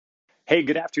Hey,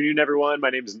 good afternoon, everyone. My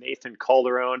name is Nathan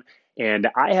Calderon, and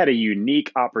I had a unique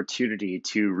opportunity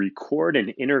to record an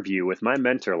interview with my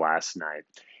mentor last night.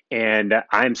 And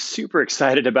I'm super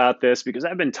excited about this because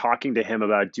I've been talking to him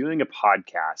about doing a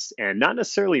podcast, and not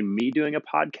necessarily me doing a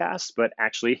podcast, but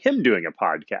actually him doing a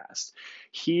podcast.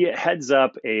 He heads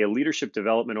up a leadership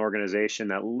development organization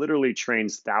that literally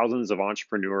trains thousands of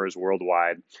entrepreneurs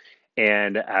worldwide.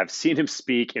 And I've seen him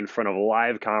speak in front of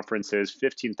live conferences,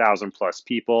 15,000 plus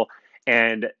people.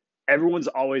 And everyone's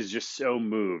always just so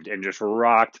moved and just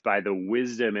rocked by the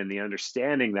wisdom and the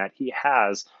understanding that he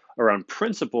has around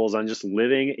principles on just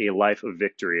living a life of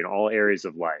victory in all areas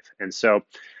of life. And so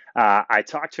I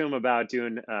talked to him about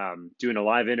doing a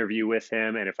live interview with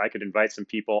him, and if I could invite some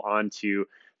people onto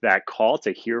that call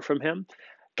to hear from him.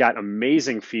 Got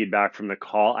amazing feedback from the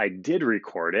call. I did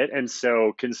record it, and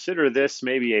so consider this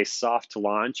maybe a soft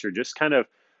launch or just kind of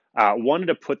wanted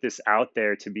to put this out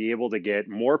there to be able to get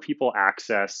more people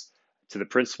access to the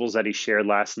principles that he shared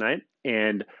last night,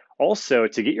 and also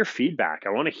to get your feedback.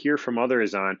 I want to hear from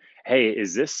others on, hey,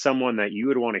 is this someone that you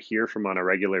would want to hear from on a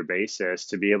regular basis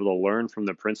to be able to learn from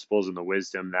the principles and the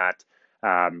wisdom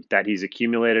that he's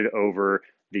accumulated over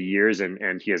the years,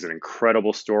 and he has an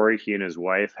incredible story. He and his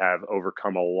wife have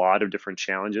overcome a lot of different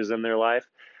challenges in their life.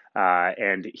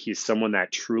 And he's someone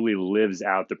that truly lives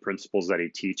out the principles that he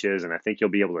teaches. And I think you'll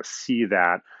be able to see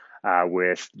that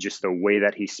with just the way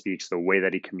that he speaks, the way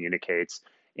that he communicates,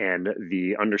 and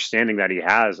the understanding that he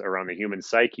has around the human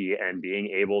psyche and being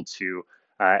able to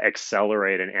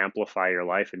accelerate and amplify your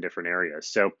life in different areas.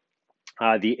 So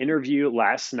the interview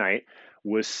last night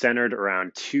was centered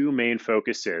around two main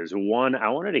focuses. One, I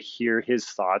wanted to hear his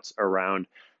thoughts around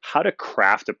how to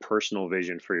craft a personal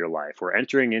vision for your life. We're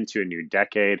entering into a new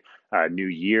decade, a new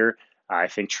year. I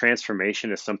think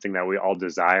transformation is something that we all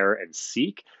desire and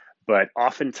seek, but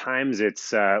oftentimes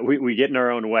we get in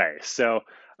our own way. So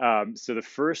the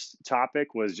first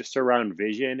topic was just around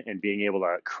vision and being able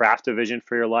to craft a vision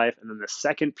for your life, and then the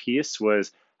second piece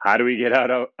was how do we get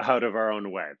out of our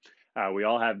own way? We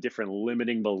all have different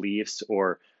limiting beliefs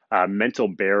or mental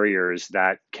barriers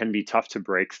that can be tough to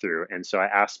break through. And so I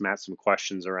asked Matt some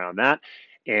questions around that.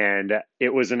 And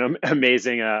it was an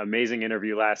amazing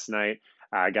interview last night.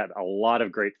 I got a lot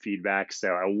of great feedback. So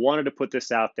I wanted to put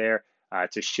this out there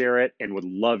to share it and would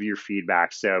love your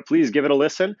feedback. So please give it a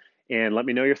listen and let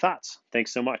me know your thoughts.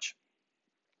 Thanks so much.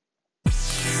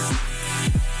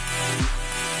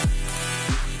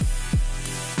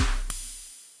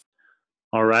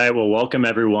 All right. Well, welcome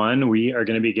everyone. We are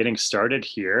going to be getting started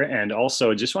here. And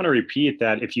also, just want to repeat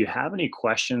that if you have any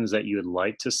questions that you would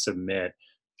like to submit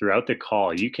throughout the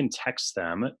call, you can text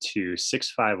them to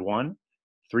 651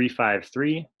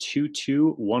 353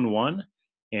 2211.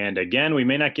 And again, we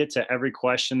may not get to every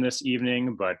question this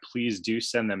evening, but please do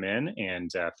send them in.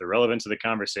 And if they're relevant to the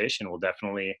conversation, we'll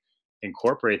definitely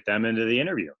incorporate them into the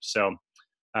interview. So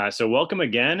welcome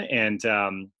again, and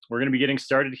we're going to be getting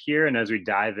started here. And as we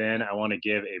dive in, I want to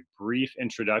give a brief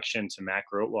introduction to Matt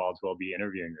Grotwald, who I'll be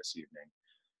interviewing this evening.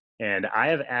 And I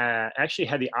have actually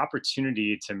had the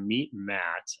opportunity to meet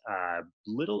Matt a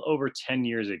little over 10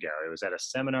 years ago. It was at a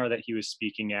seminar that he was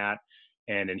speaking at.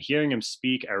 And in hearing him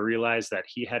speak, I realized that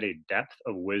he had a depth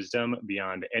of wisdom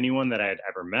beyond anyone that I had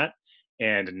ever met.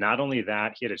 And not only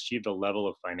that, he had achieved a level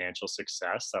of financial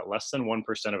success that less than 1%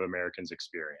 of Americans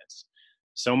experience.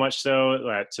 So much so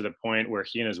that to the point where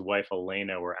he and his wife,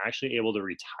 Elena, were actually able to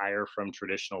retire from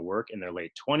traditional work in their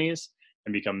late 20s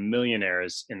and become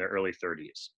millionaires in their early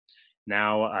 30s.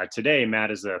 Now, today,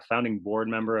 Matt is a founding board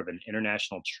member of an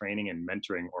international training and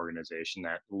mentoring organization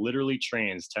that literally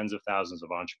trains tens of thousands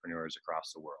of entrepreneurs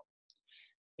across the world.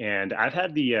 And I've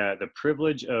had the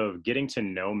privilege of getting to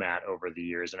know Matt over the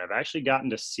years, and I've actually gotten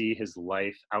to see his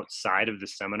life outside of the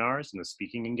seminars and the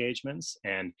speaking engagements.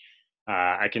 And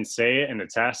I can say and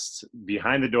attest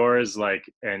behind the doors,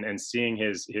 and seeing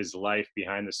his life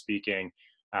behind the speaking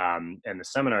and the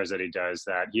seminars that he does,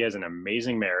 that he has an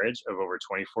amazing marriage of over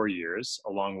 24 years,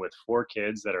 along with 4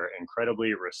 kids that are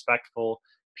incredibly respectful,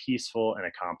 peaceful, and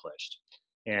accomplished.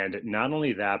 And not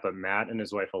only that, but Matt and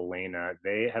his wife Elena,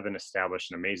 they have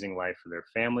established an amazing life for their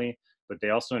family, but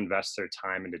they also invest their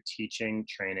time into teaching,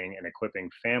 training, and equipping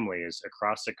families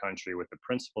across the country with the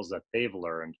principles that they've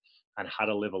learned on how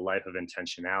to live a life of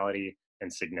intentionality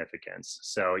and significance.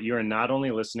 So you are not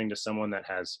only listening to someone that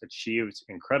has achieved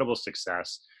incredible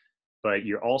success, but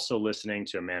you're also listening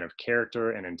to a man of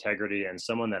character and integrity, and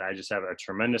someone that I just have a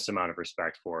tremendous amount of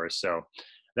respect for. So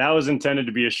that was intended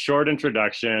to be a short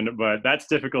introduction, but that's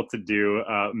difficult to do.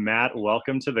 Matt,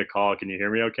 welcome to the call. Can you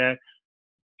hear me okay?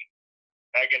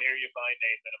 I can hear you fine,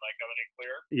 Nathan. Am I coming in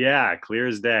clear? Yeah, clear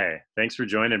as day. Thanks for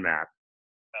joining, Matt.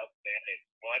 Outstanding.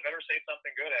 Well, I better say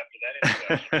something good after that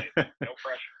introduction, Nathan. No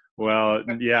pressure. Well,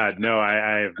 yeah, no,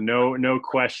 I have no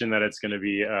question that it's going to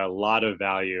be a lot of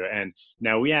value. And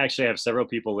now we actually have several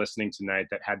people listening tonight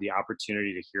that had the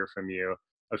opportunity to hear from you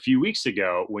a few weeks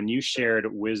ago when you shared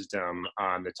wisdom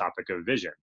on the topic of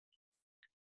vision.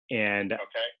 And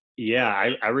Okay.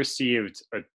 yeah, I received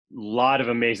a lot of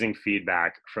amazing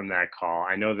feedback from that call.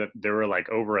 I know that there were like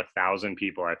over 1,000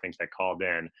 people, I think, that called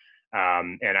in.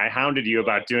 And I hounded you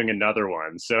about doing another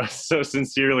one. So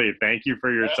sincerely, thank you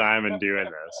for your time in doing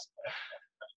this.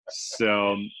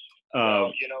 So,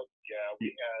 Well, um,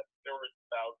 yeah, there were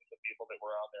thousands of people that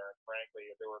were on there, and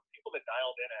frankly, there were people that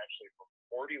dialed in actually from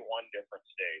 41 different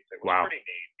states. It was wow, pretty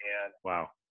neat, and wow.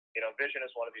 vision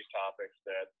is one of these topics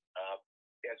that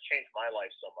has changed my life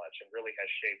so much and really has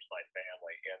shaped my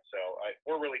family. And so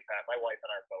we're really my wife and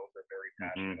I both are very Hmm.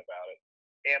 passionate about it.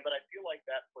 But I feel like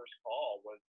that first call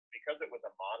was because it was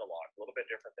a monologue, a little bit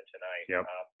different than tonight. Yep,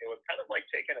 It was kind of like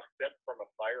taking a sip from a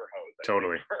fire hose. I think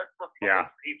totally. for Yeah,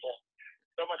 most people,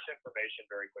 so much information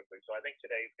very quickly. So I think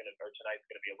tonight's going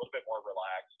to be a little bit more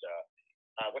relaxed.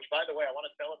 Which, by the way, I want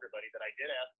to tell everybody that I did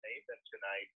ask Nathan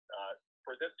tonight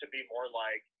for this to be more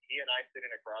like he and I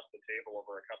sitting across the table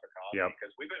over a cup of coffee yep.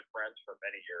 because we've been friends for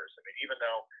many years. I mean, even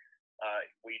though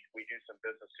we do some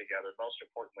business together, more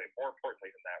importantly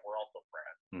than that, we're also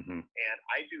friends. Hmm. And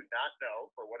I do not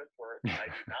know, for what it's worth, I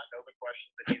do not know the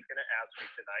questions that he's going to ask me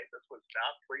tonight. This was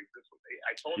not pre.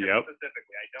 I told him Yep.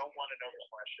 specifically, I don't want to know the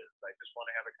questions. I just want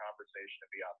to have a conversation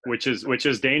and be authentic. Which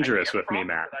is dangerous with me,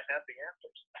 Matt. That I have the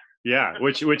answers. Yeah,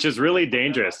 which is really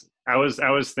dangerous. I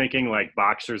was thinking like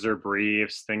boxers or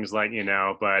briefs, things like,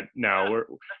 but no, we're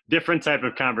different type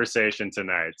of conversation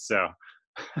tonight. So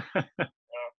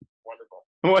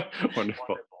Wonderful.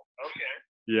 wonderful. Okay.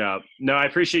 Yeah. No, I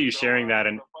appreciate you sharing that.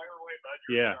 And So fire away,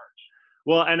 bud. yeah.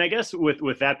 Well, and I guess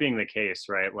with that being the case,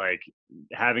 right? Like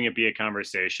having it be a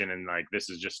conversation and like this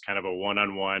is just kind of a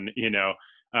one-on-one,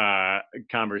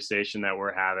 conversation that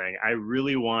we're having. I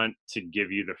really want to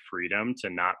give you the freedom to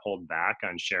not hold back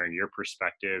on sharing your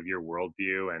perspective, your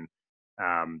worldview, and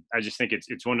I just think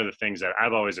it's one of the things that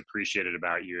I've always appreciated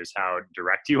about you is how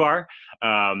direct you are,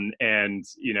 and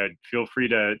feel free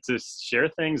to share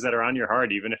things that are on your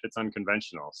heart, even if it's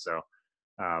unconventional. So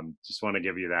just want to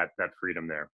give you that freedom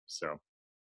there. So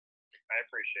I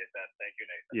appreciate that. Thank you,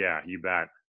 Nathan. yeah, you bet.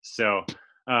 So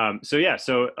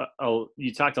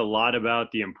you talked a lot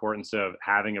about the importance of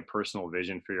having a personal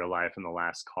vision for your life in the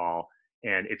last call.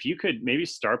 And if you could maybe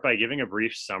start by giving a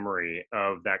brief summary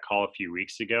of that call a few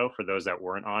weeks ago for those that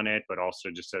weren't on it, but also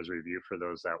just as review for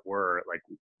those that were, like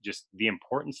just the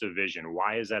importance of vision.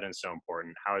 Why is that so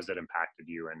important? How has that impacted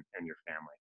you and your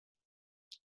family?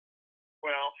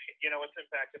 Well, it's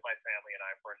impacted my family and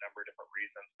I for a number of different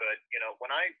reasons. But,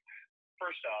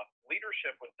 first off,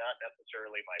 leadership was not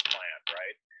necessarily my plan,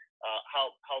 right?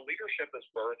 How leadership is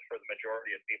birthed for the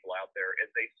majority of people out there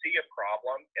is they see a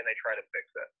problem and they try to fix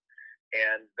it.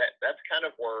 And that's kind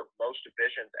of where most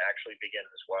visions actually begin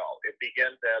as well. It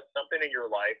begins as something in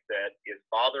your life that is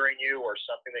bothering you or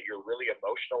something that you're really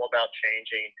emotional about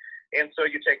changing. And so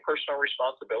you take personal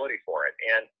responsibility for it.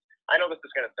 And I know this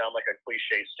is going to sound like a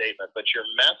cliche statement, but your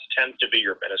mess tends to be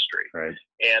your ministry. Right.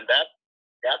 And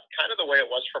that's kind of the way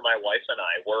it was for my wife and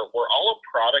I. We're all a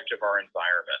product of our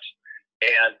environment.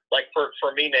 And like for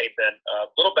me, Nathan,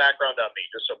 a little background on me,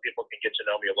 just so people can get to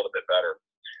know me a little bit better.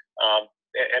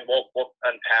 And we'll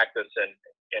unpack this in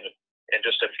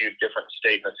just a few different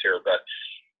statements here. But,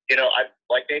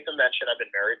 like Nathan mentioned, I've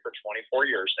been married for 24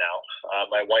 years now.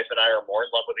 My wife and I are more in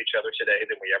love with each other today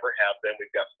than we ever have been.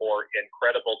 We've got 4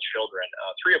 incredible children,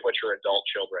 3 of which are adult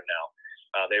children now.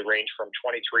 They range from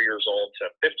 23 years old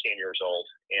to 15 years old,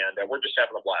 and we're just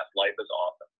having a blast. Life is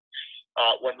awesome.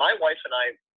 When my wife and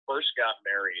I first got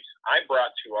married, I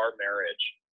brought to our marriage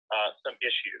some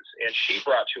issues, and she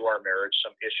brought to our marriage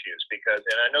some issues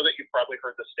and I know that you've probably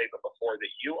heard this statement before,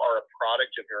 that you are a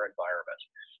product of your environment,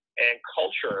 and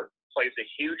culture plays a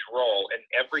huge role in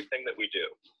everything that we do.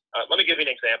 Let me give you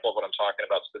an example of what I'm talking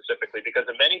about specifically, because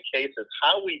in many cases,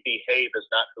 how we behave is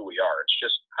not who we are. It's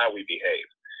just how we behave.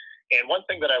 And one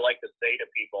thing that I like to say to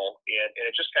people, and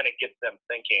it just kind of gets them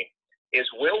thinking, is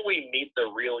will we meet the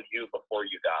real you before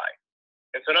you die?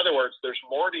 And so in other words, there's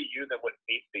more to you than what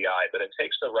meets the eye, but it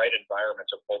takes the right environment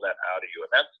to pull that out of you.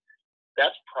 And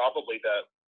that's probably the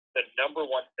number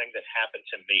one thing that happened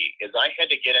to me, is I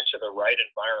had to get into the right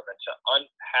environment to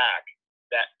unpack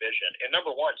that vision. And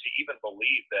number one, to even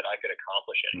believe that I could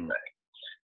accomplish anything.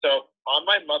 So on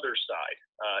my mother's side,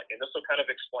 and this will kind of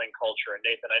explain culture. And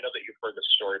Nathan, I know that you've heard this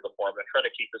story before. I'm going to try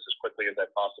to keep this as quickly as I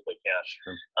possibly can.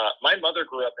 Sure. My mother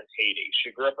grew up in Haiti.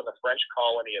 She grew up in the French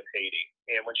colony of Haiti.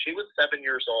 And when she was 7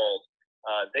 years old,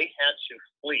 they had to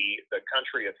flee the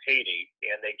country of Haiti,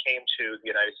 and they came to the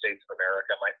United States of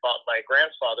America. My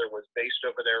grandfather was based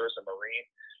over there as a Marine.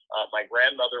 My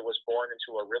grandmother was born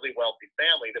into a really wealthy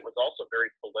family that was also very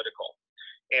political.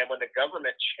 And when the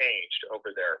government changed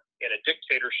over there and a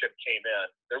dictatorship came in,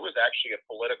 there was actually a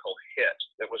political hit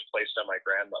that was placed on my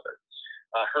grandmother.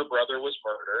 Her brother was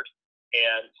murdered.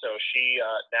 And so she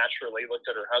naturally looked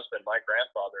at her husband, my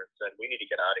grandfather, and said, "We need to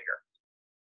get out of here."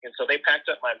 And so they packed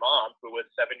up my mom, who was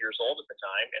 7 years old at the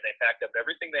time, and they packed up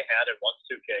everything they had in one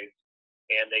suitcase.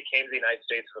 And they came to the United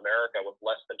States of America with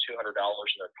less than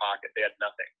 $200 in their pocket. They had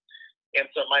nothing. And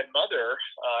so my mother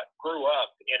grew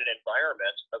up in an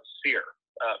environment of fear.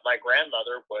 My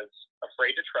grandmother was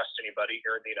afraid to trust anybody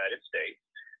here in the United States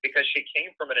because she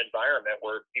came from an environment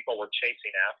where people were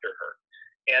chasing after her.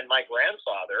 And my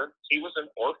grandfather, he was an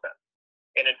orphan.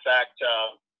 And in fact,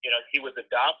 he was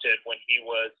adopted when he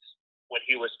was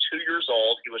 2 years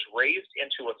old. He was raised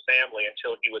into a family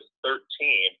until he was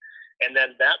 13. And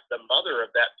then the mother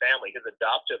of that family, his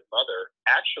adoptive mother,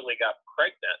 actually got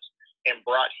pregnant and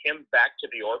brought him back to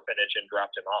the orphanage and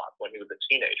dropped him off when he was a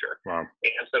teenager. Wow.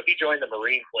 And so he joined the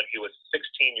Marines when he was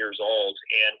 16 years old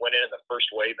and went in the first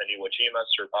wave in Iwo Jima,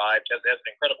 survived, has an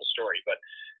incredible story. But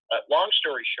long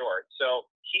story short, so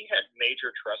he had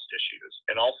major trust issues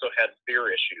and also had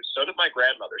fear issues. So did my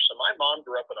grandmother. So my mom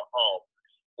grew up in a home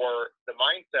where the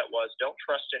mindset was, don't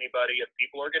trust anybody. If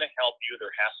people are going to help you,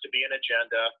 there has to be an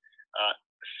agenda.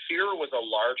 Fear was a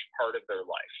large part of their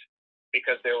life,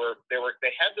 because they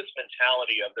had this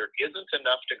mentality of there isn't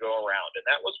enough to go around. And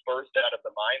that was birthed out of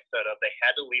the mindset of they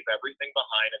had to leave everything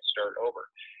behind and start over.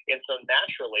 And so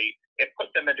naturally, it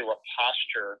put them into a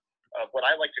posture of what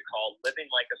I like to call living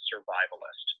like a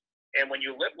survivalist. And when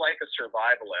you live like a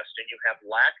survivalist and you have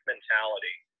lack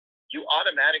mentality, you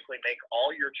automatically make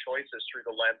all your choices through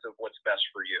the lens of what's best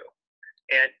for you.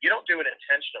 And you don't do it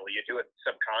intentionally, you do it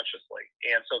subconsciously.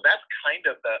 And so that's kind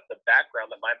of the background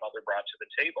that my mother brought to the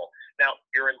table. Now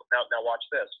watch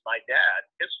this. My dad,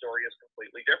 his story is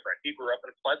completely different. He grew up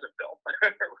in Pleasantville,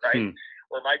 right?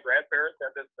 Where my grandparents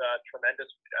had this tremendous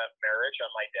marriage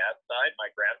on my dad's side. My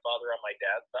grandfather on my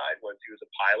dad's side he was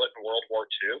a pilot in World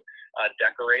War II,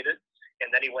 decorated. And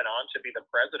then he went on to be the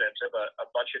president of a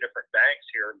bunch of different banks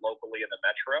here locally in the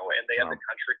metro. And they had the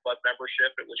country club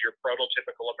membership. It was your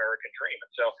prototypical American dream.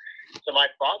 And so my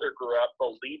father grew up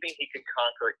believing he could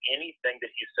conquer anything that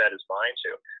he set his mind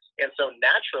to. And so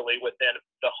naturally, within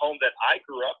the home that I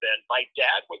grew up in, my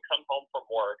dad would come home from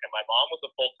work, and my mom was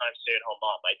a full-time stay-at-home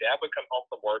mom. My dad would come home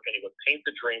from work, and he would paint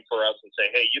the dream for us and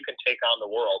say, "Hey, you can take on the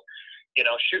world.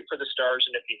 Shoot for the stars,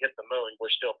 and if you hit the moon,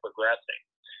 we're still progressing."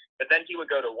 But then he would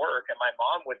go to work, and my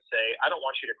mom would say, "I don't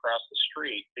want you to cross the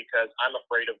street because I'm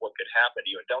afraid of what could happen to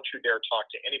you, and don't you dare talk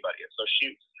to anybody." And so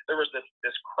there was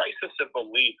this crisis of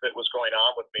belief that was going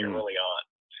on with me early on.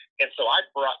 And so I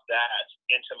brought that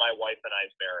into my wife and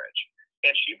I's marriage.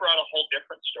 And she brought a whole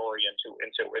different story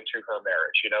into her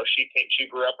marriage. She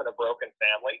grew up in a broken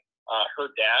family. Her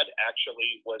dad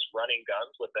actually was running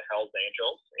guns with the Hells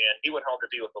Angels, and he went home to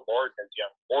be with the Lord in his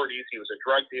young 40s. He was a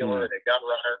drug dealer and a gun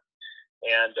runner.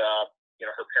 And,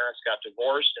 her parents got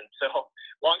divorced. And so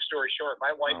long story short,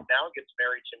 my wife now gets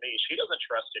married to me. She doesn't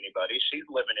trust anybody. She's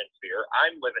living in fear.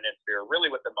 I'm living in fear, really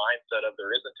with the mindset of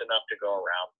there isn't enough to go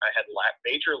around. I had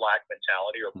major lack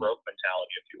mentality or broke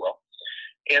mentality, if you will.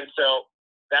 And so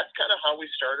that's kind of how we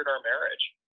started our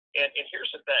marriage. And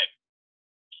here's the thing.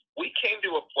 We came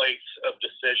to a place of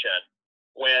decision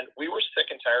when we were sick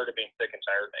and tired of being sick and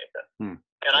tired, Nathan.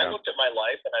 And I looked at my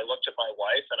life and I looked at my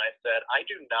wife and I said, I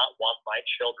do not want my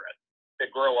children to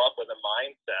grow up with a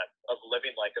mindset of living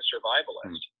like a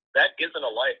survivalist. That isn't a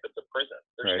life, it's a prison.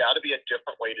 There's got to be a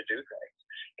different way to do things.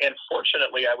 And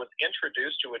fortunately, I was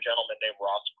introduced to a gentleman named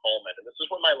Ross Coleman, and this is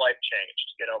when my life changed.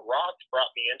 Ross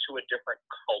brought me into a different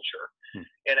culture.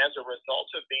 And as a result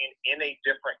of being in a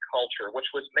different culture, which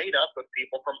was made up of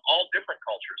people from all different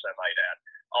cultures, I might add,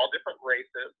 all different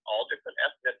races, all different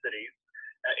ethnicities.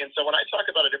 And so when I talk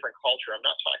about a different culture, I'm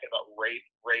not talking about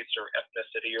race or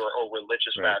ethnicity or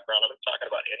religious background. I'm not talking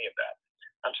about any of that.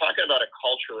 I'm talking about a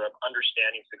culture of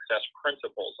understanding success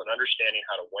principles and understanding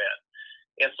how to win.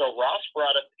 And so Ross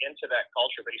brought us into that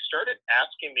culture, but he started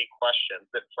asking me questions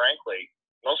that, frankly,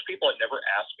 most people had never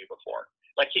asked me before.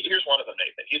 Like, here's one of them,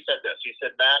 Nathan. He said this. He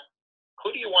said, "Matt,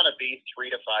 who do you want to be 3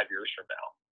 to 5 years from now?"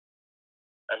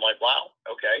 I'm like, wow,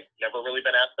 okay. Never really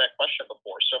been asked that question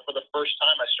before. So for the first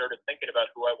time, I started thinking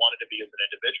about who I wanted to be as an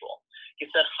individual. He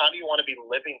said, how do you want to be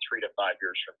living 3 to 5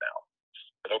 years from now?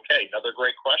 I said, okay, another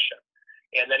great question.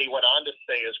 And then he went on to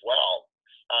say as well,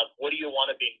 what do you want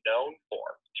to be known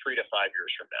for 3 to 5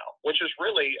 years from now? Which is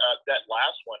really that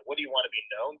last one, what do you want to be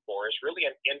known for, is really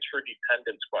an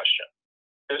interdependence question.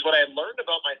 Because what I learned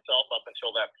about myself up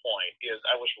until that point is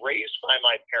I was raised by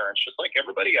my parents just like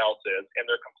everybody else is, and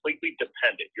they're completely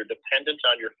dependent. You're dependent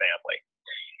on your family.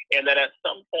 And then at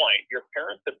some point, your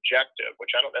parents' objective,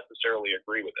 which I don't necessarily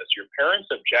agree with this, your parents'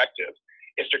 objective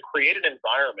is to create an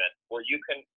environment where you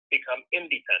can become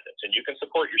independent and you can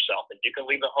support yourself and you can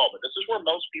leave the home. And this is where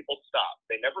most people stop.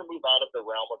 They never move out of the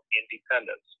realm of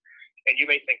independence. And you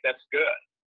may think that's good.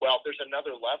 Well, there's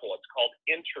another level. It's called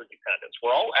interdependence.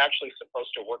 We're all actually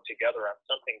supposed to work together on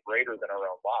something greater than our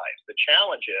own lives. The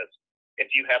challenge is,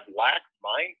 if you have lack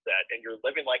mindset and you're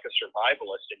living like a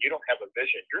survivalist and you don't have a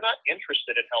vision, you're not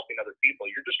interested in helping other people.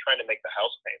 You're just trying to make the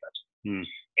house payment.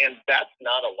 And that's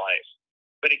not a life.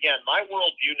 But again, my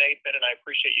worldview, Nathan, and I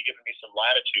appreciate you giving me some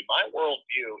latitude, my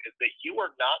worldview is that you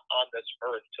are not on this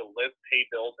earth to live, pay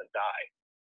bills, and die.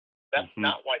 That's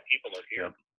not why people are here.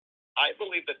 Yep. I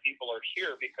believe that people are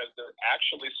here because they're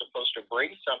actually supposed to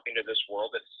bring something to this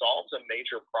world that solves a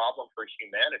major problem for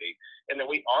humanity, and that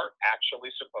we are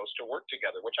actually supposed to work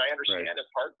together, which I understand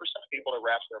is hard for some people to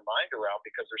wrap their mind around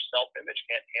because their self-image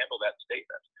can't handle that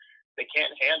statement. They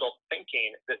can't handle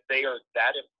thinking that they are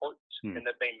that important and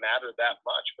that they matter that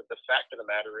much. But the fact of the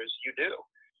matter is you do.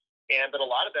 And but a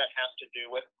lot of that has to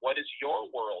do with, what is your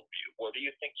worldview? Where do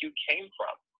you think you came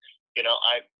from? You know,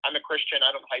 I'm a Christian.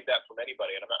 I don't hide that from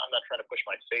anybody, and I'm not trying to push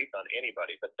my faith on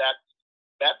anybody. But that's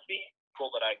the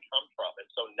people that I come from, and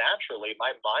so naturally,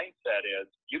 my mindset is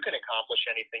you can accomplish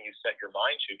anything you set your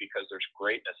mind to because there's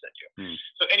greatness in you.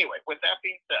 So anyway, with that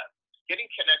being said, getting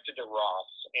connected to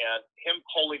Ross and him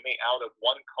pulling me out of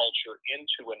one culture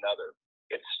into another,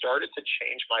 it started to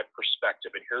change my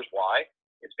perspective, and here's why.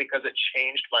 It's because it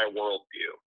changed my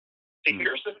worldview. See,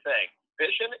 here's the thing.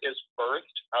 Vision is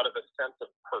birthed out of a sense of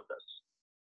purpose.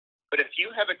 But if you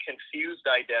have a confused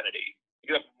identity,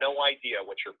 you have no idea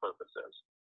what your purpose is.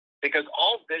 Because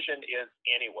all vision is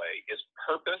anyway is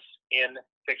purpose in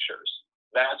pictures.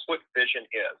 That's what vision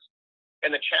is.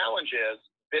 And the challenge is,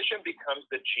 vision becomes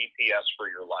the GPS for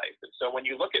your life. And so when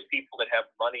you look at people that have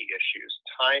money issues,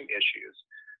 time issues,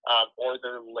 or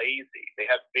they're lazy, they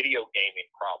have video gaming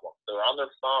problems, they're on their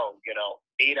phone,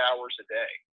 8 hours a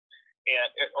day.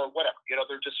 Or whatever,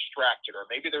 they're distracted, or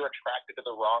maybe they're attracted to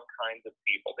the wrong kinds of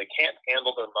people. They can't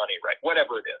handle their money right,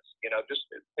 whatever it is, just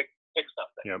pick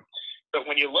something. Yep. But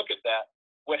when you look at that,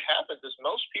 what happens is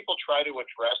most people try to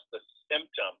address the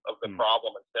symptom of the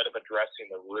problem instead of addressing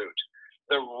the root.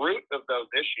 The root of those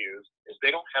issues is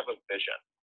they don't have a vision.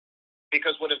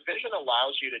 Because what a vision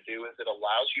allows you to do is it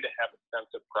allows you to have a sense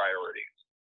of priorities.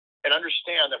 And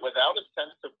understand that without a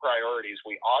sense of priorities,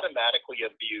 we automatically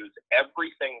abuse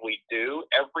everything we do,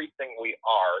 everything we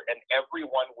are, and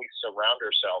everyone we surround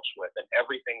ourselves with, and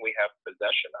everything we have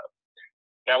possession of.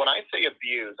 Now, when I say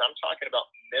abuse, I'm talking about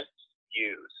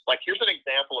misuse. Like, here's an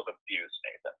example of abuse,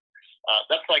 Nathan.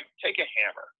 That's like, take a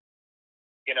hammer.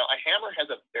 A hammer has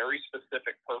a very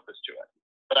specific purpose to it.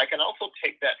 But I can also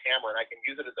take that hammer and I can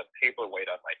use it as a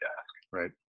paperweight on my desk.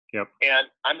 Right. Yep. And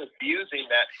I'm abusing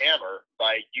that hammer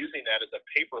by using that as a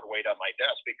paperweight on my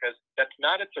desk because that's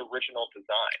not its original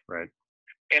design. Right.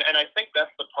 And I think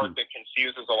that's the part that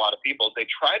confuses a lot of people. They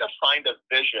try to find a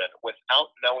vision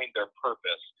without knowing their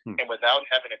purpose and without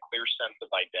having a clear sense of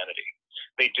identity.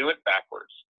 They do it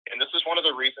backwards. And this is one of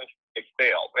the reasons they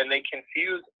fail. And they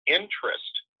confuse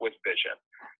interest with vision.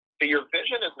 So your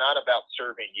vision is not about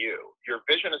serving you. Your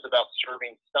vision is about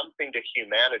serving something to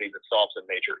humanity that solves a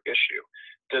major issue.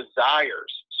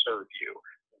 Desires serve you.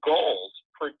 Goals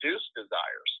produce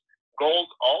desires.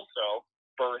 Goals also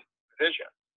birth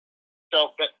vision.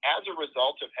 So, but as a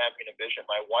result of having a vision,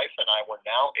 my wife and I were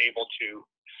now able to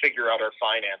figure out our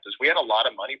finances. We had a lot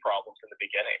of money problems in the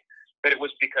beginning, but it was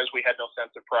because we had no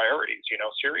sense of priorities.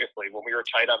 Seriously, when we were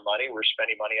tight on money, we were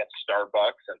spending money at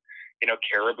Starbucks and,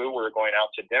 Caribou, we were going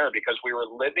out to dinner because we were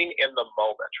living in the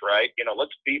moment, right?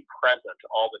 Let's be present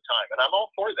all the time. And I'm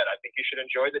all for that. I think you should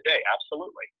enjoy the day.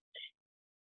 Absolutely.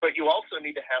 But you also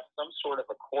need to have some sort of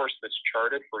a course that's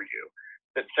charted for you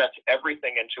that sets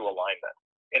everything into alignment.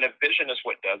 And a vision is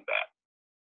what does that.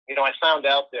 I found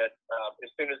out that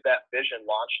as soon as that vision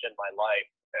launched in my life,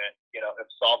 of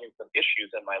solving some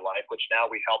issues in my life, which now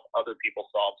we help other people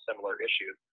solve similar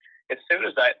issues. As soon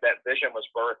as that vision was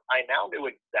birthed, I now knew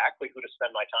exactly who to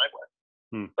spend my time with.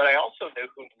 But I also knew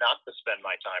who not to spend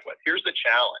my time with. Here's the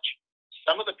challenge.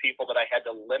 Some of the people that I had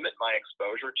to limit my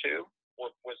exposure to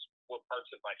were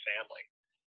parts of my family.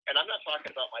 And I'm not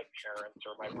talking about my parents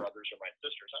or my brothers or my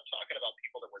sisters. I'm talking about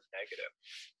people that were negative,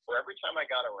 where every time I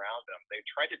got around them, they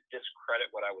tried to discredit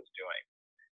what I was doing.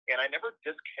 And I never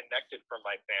disconnected from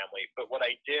my family, but what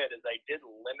I did is I did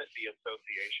limit the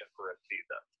association for a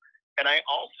season. And I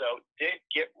also did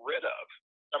get rid of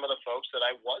some of the folks that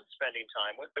I was spending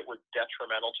time with that were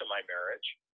detrimental to my marriage,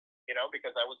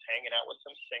 because I was hanging out with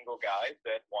some single guys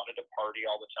that wanted to party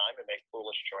all the time and make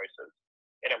foolish choices.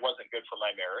 And it wasn't good for my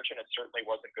marriage, and it certainly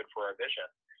wasn't good for our vision.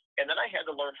 And then I had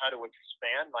to learn how to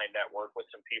expand my network with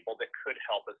some people that could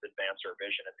help us advance our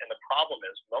vision. And the problem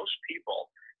is most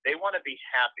people, they want to be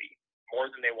happy more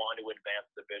than they want to advance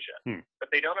the vision.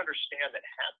 But they don't understand that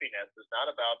happiness is not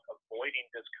about avoiding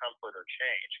discomfort or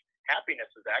change. Happiness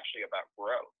is actually about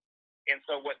growth. And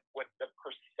so what the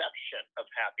perception of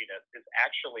happiness is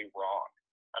actually wrong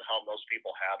on how most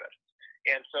people have it.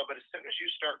 And so, but as soon as you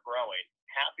start growing,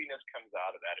 happiness comes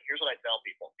out of that. And here's what I tell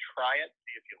people: try it,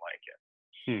 see if you like it.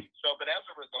 So, but as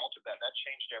a result of that, that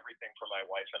changed everything for my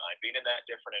wife and I, being in that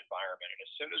different environment. And as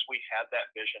soon as we had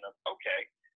that vision of, okay,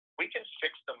 we can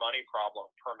fix the money problem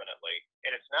permanently,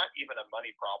 and it's not even a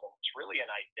money problem, it's really an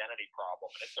identity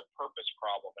problem, and it's a purpose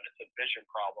problem, and it's a vision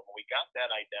problem. We got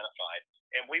that identified,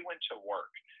 and we went to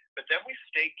work. But then we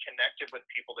stayed connected with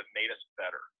people that made us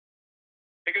better.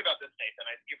 Think about this, Nathan.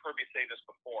 You've heard me say this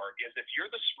before, is if you're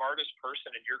the smartest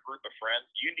person in your group of friends,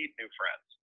 you need new friends.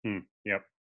 Yep.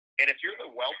 And if you're the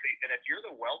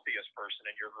wealthiest person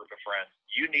in your group of friends,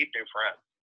 you need new friends.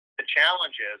 The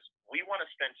challenge is we want to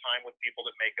spend time with people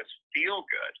that make us feel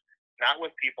good, not with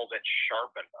people that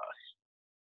sharpen us.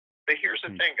 But here's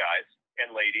the thing, guys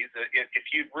and ladies, if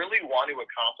you really want to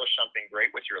accomplish something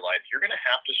great with your life, you're going to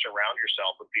have to surround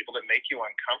yourself with people that make you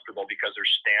uncomfortable because their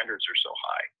standards are so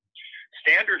high.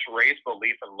 Standards raise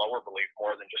belief and lower belief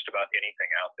more than just about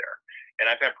anything out there. And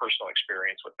I've had personal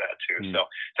experience with that too. So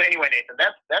anyway, Nathan,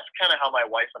 that's kind of how my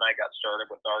wife and I got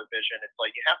started with our vision. It's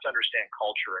like you have to understand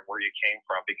culture and where you came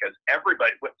from, because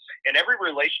everybody, in every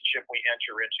relationship we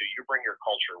enter into, you bring your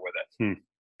culture with it.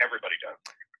 Everybody does.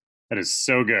 That is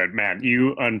so good, man.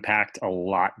 You unpacked a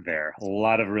lot there, a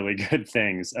lot of really good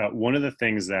things. One of the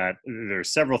things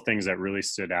there's several things that really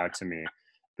stood out to me,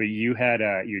 but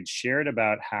you'd shared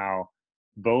about how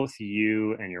both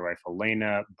you and your wife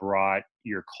Elena brought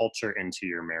your culture into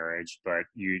your marriage, but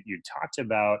you talked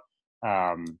about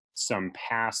some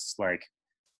past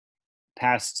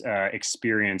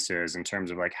experiences in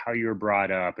terms of like how you were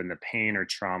brought up and the pain or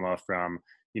trauma from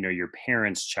your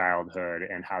parents' childhood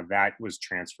and how that was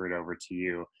transferred over to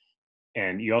you.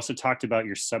 And you also talked about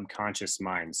your subconscious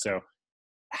mind. So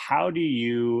how would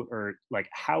you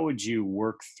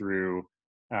work through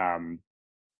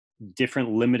different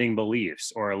limiting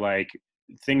beliefs or like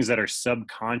things that are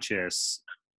subconscious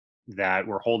that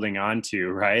we're holding on to,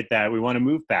 right? That we want to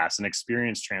move past and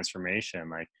experience transformation.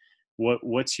 Like what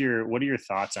are your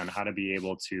thoughts on how to be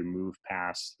able to move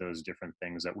past those different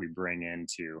things that we bring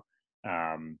into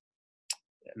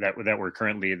that we're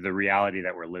currently, the reality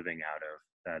that we're living out of,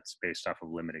 that's based off of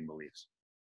limiting beliefs?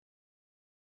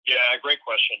 Yeah, great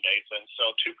question, Nathan.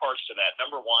 So 2 parts to that.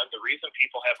 Number one, the reason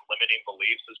people have limiting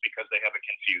beliefs is because they have a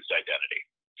confused identity.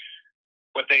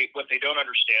 What they don't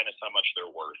understand is how much they're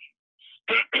worth.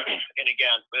 And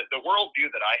again, the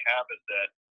worldview that I have is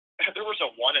that there was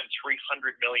a 1 in 300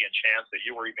 million chance that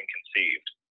you were even conceived.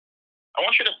 I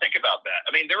want you to think about that.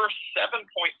 I mean, there are 7.7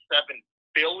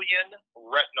 billion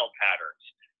retinal patterns.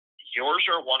 Yours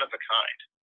are one of a kind.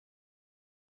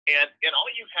 And all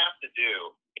you have to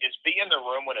do is be in the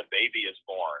room when a baby is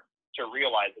born to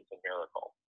realize it's a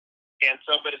miracle. And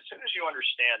so, but as soon as you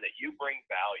understand that you bring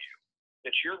value,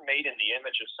 that you're made in the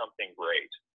image of something great,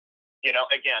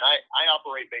 again, I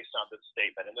operate based on this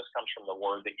statement, and this comes from the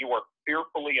word that you are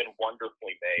fearfully and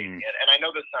wonderfully made. And I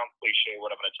know this sounds cliche, what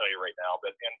I'm going to tell you right now,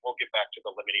 and we'll get back to the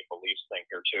limiting beliefs thing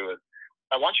here too.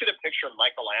 I want you to picture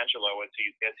Michelangelo as he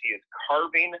is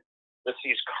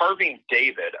carving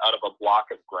David out of a block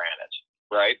of granite,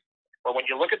 right? But when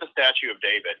you look at the statue of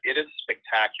David, it is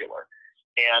spectacular.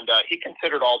 And he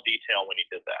considered all detail when he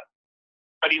did that.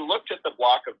 But he looked at the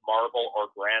block of marble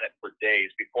or granite for days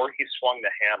before he swung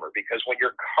the hammer, because when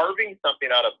you're carving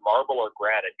something out of marble or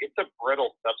granite, it's a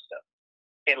brittle substance.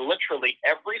 And literally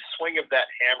every swing of that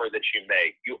hammer that you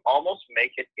make, you almost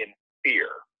make it in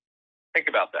fear. Think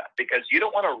about that, because you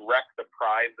don't want to wreck the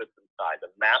prize that's inside,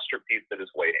 the masterpiece that is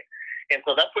waiting. And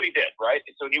so that's what he did, right?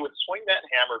 So he would swing that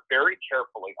hammer very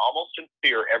carefully, almost in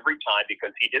fear every time,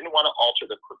 because he didn't want to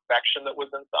alter the perfection that was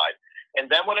inside.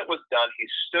 And then when it was done, he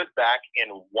stood back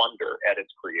in wonder at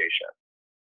its creation.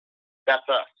 That's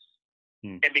us.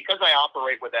 Hmm. And because I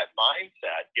operate with that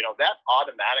mindset, that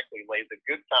automatically lays a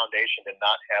good foundation to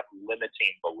not have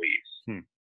limiting beliefs. Hmm.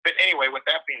 But anyway, with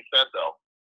that being said, though,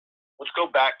 let's go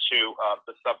back to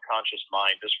the subconscious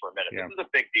mind just for a minute. Yeah. This is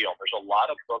a big deal. There's a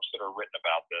lot of books that are written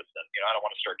about this, and I don't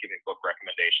want to start giving book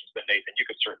recommendations, but Nathan, you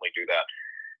could certainly do that.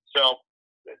 So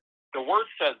the word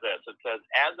says this. It says,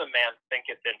 "As a man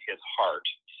thinketh in his heart,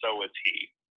 so is he."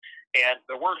 And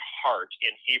the word heart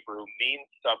in Hebrew means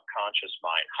subconscious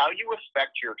mind. How you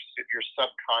affect your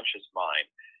subconscious mind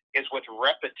is with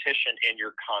repetition in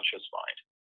your conscious mind.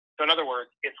 So in other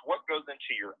words, it's what goes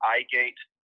into your eye gate,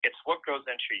 it's what goes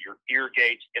into your ear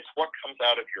gate, it's what comes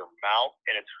out of your mouth,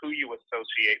 and it's who you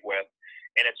associate with,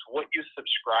 and it's what you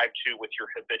subscribe to with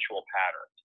your habitual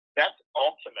patterns. That's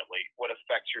ultimately what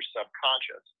affects your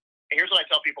subconscious. And here's what I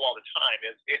tell people all the time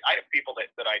is I have people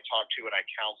that I talk to and I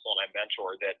counsel and I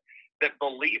mentor that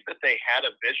believe that they had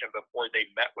a vision before they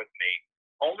met with me,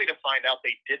 only to find out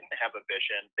they didn't have a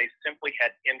vision. They simply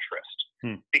had interest.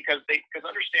 Because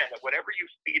understand that whatever you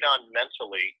feed on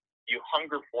mentally, you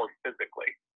hunger for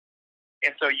physically.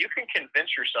 And so you can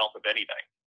convince yourself of anything.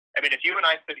 I mean, if you and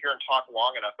I sit here and talk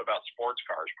long enough about sports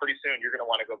cars, pretty soon you're going to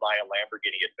want to go buy a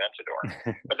Lamborghini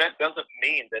Aventador. But that doesn't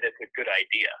mean that it's a good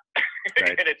idea.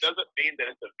 Right. And it doesn't mean that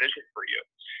it's a vision for you.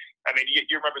 I mean,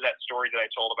 you remember that story that I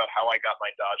told about how I got my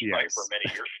Dodge Viper many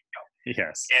years ago.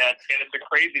 Yes. And it's a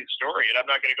crazy story, and I'm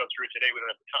not going to go through it today. We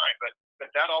don't have the time. But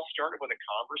that all started with a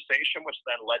conversation, which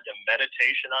then led to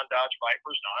meditation on Dodge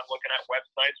Vipers. Now I'm looking at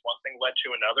websites. One thing led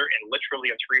to another, and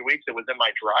literally in 3 weeks, it was in my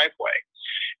driveway.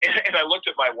 And I looked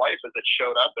at my wife as it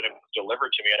showed up, and it was delivered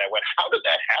to me, and I went, "How did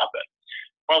that happen?"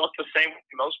 Well, it's the same way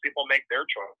most people make their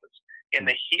choices. In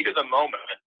the heat of the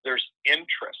moment, there's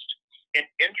interest. And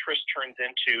interest turns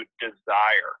into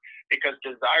desire, because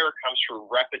desire comes through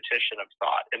repetition of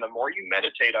thought. And the more you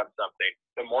meditate on something,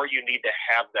 the more you need to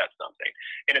have that something.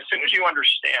 And as soon as you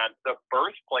understand the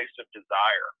birthplace of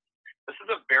desire, this is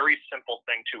a very simple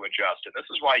thing to adjust. And this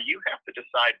is why you have to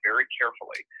decide very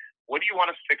carefully, what do you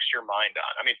want to fix your mind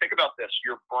on? I mean, think about this.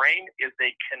 Your brain is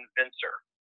a convincer.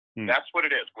 That's what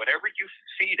it is. Whatever you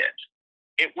feed it,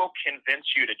 it will convince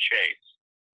you to chase.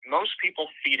 Most people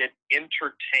feed it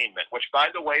entertainment, which,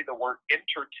 by the way, the word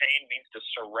entertain means to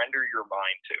surrender your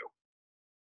mind to.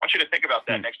 I want you to think about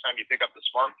that next time you pick up the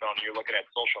smartphone and you're looking at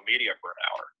social media for an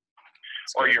hour.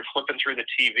 Or you're flipping through the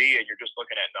TV and you're just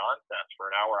looking at nonsense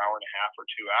for an hour, hour and a half, or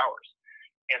 2 hours.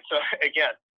 And so,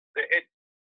 again,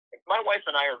 my wife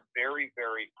and I are very,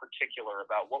 very particular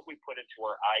about what we put into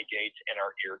our eye gate and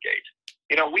our ear gate.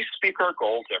 We speak our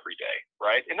goals every day,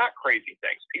 right? And not crazy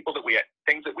things,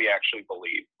 things that we actually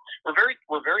believe.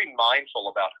 We're very mindful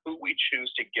about who we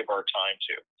choose to give our time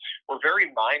to. We're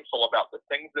very mindful about the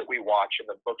things that we watch and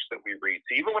the books that we read.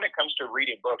 So even when it comes to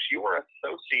reading books, you are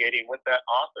associating with that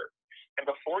author. And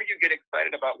before you get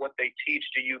excited about what they teach,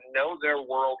 do you know their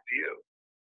worldview?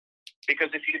 Because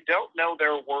if you don't know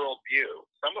their worldview,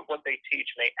 some of what they teach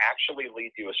may actually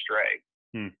lead you astray.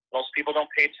 Most people don't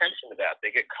pay attention to that.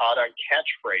 They get caught on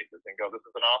catchphrases and go, "This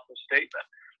is an awesome statement."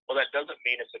 Well, that doesn't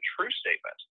mean it's a true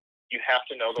statement. You have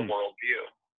to know the worldview.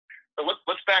 So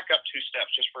let's back up 2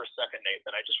 steps just for a second,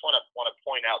 Nathan. I just want to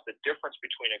point out the difference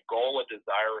between a goal, a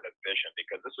desire, and a vision,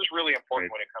 because this is really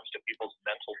important when it comes to people's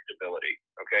mental stability.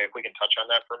 Okay, if we can touch on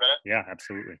that for a minute. Yeah,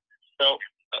 absolutely. So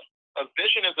a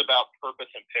vision is about purpose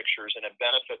and pictures, and it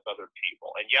benefits other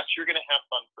people. And yes, you're going to have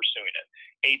fun pursuing it.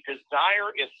 A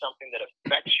desire is something that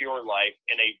affects your life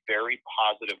in a very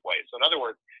positive way. So in other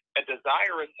words, a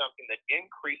desire is something that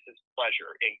increases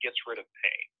pleasure and gets rid of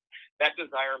pain. That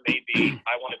desire may be,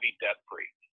 I want to be debt-free.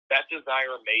 That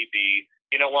desire may be,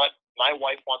 you know what, my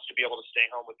wife wants to be able to stay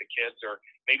home with the kids, or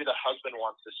maybe the husband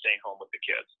wants to stay home with the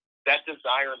kids. That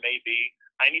desire may be,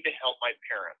 I need to help my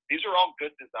parents. These are all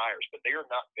good desires, but they are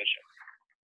not vision.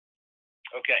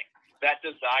 Okay, that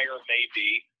desire may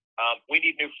be, we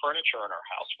need new furniture in our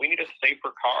house. We need a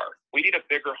safer car. We need a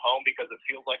bigger home because it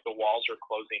feels like the walls are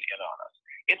closing in on us.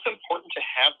 It's important to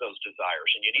have those desires,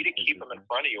 and you need to keep them in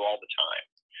front of you all the time.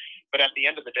 But at the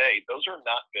end of the day, those are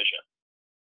not vision.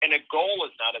 And a goal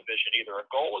is not a vision either. A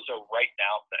goal is a right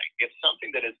now thing. It's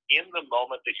something that is in the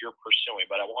moment that you're pursuing.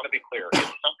 But I want to be clear,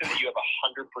 it's something that you have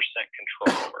 100%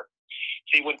 control over.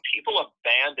 See, when people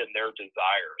abandon their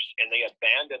desires and they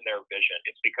abandon their vision,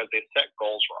 it's because they set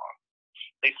goals wrong.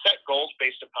 They set goals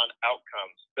based upon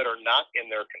outcomes that are not in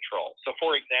their control. So,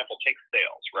 for example, take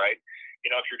sales, right?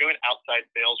 If you're doing outside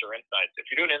sales or inside, if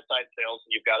you're doing inside sales,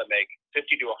 you've got to make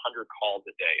 50 to 100 calls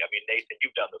a day. I mean, Nathan,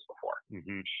 you've done this before.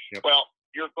 Yep. Well,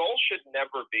 your goal should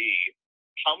never be,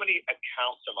 how many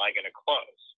accounts am I going to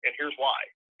close? And here's why.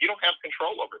 You don't have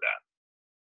control over that.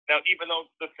 Now, even though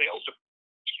the sales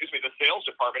excuse me, the sales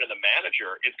department and the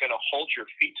manager is going to hold your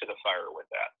feet to the fire with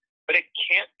that. But it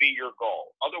can't be your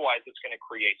goal. Otherwise, it's going to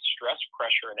create stress,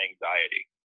 pressure, and anxiety.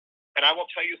 And I will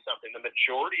tell you something, the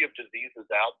majority of diseases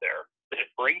out there that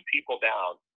bring people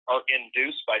down are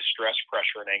induced by stress,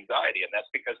 pressure, and anxiety. And that's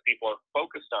because people are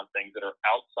focused on things that are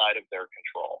outside of their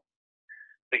control.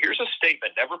 So here's a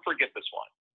statement, never forget this one.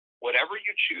 Whatever you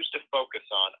choose to focus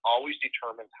on always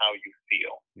determines how you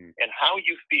feel. And how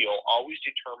you feel always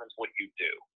determines what you do.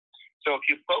 So if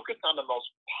you focus on the most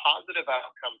positive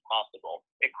outcome possible,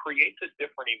 it creates a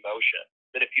different emotion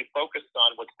than if you focus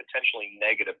on what's potentially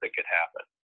negative that could happen.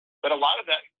 But a lot of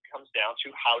that comes down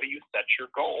to how do you set your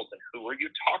goals and who are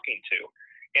you talking to?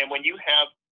 And when you have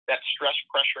that stress,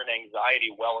 pressure, and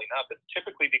anxiety welling up, it's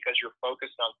typically because you're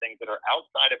focused on things that are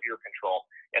outside of your control.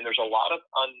 And there's a lot of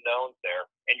unknowns there.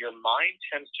 And your mind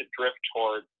tends to drift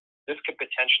toward this could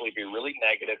potentially be really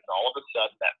negative. And all of a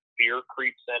sudden that fear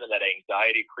creeps in and that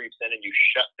anxiety creeps in and you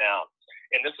shut down.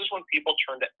 And this is when people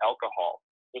turn to alcohol.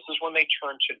 This is when they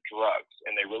turn to drugs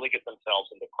and they really get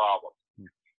themselves into problems.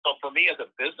 So for me as a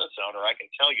business owner, I can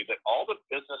tell you that all the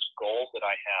business goals that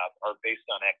I have are based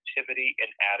on activity and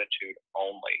attitude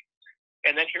only.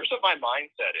 And then here's what my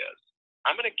mindset is.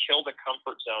 I'm going to kill the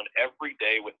comfort zone every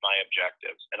day with my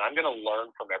objectives, and I'm going to learn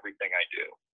from everything I do.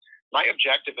 My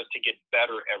objective is to get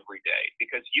better every day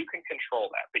because you can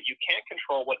control that, but you can't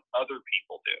control what other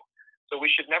people do. So we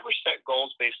should never set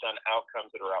goals based on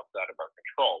outcomes that are outside of our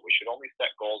control. We should only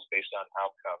set goals based on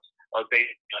outcomes or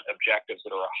based on objectives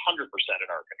that are 100% in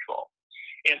our control.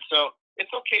 And so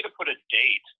it's okay to put a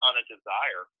date on a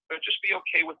desire, but just be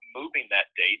okay with moving that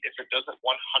date if it doesn't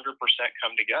 100%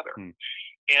 come together.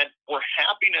 And where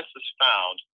happiness is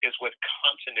found is with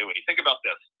continuity. Think about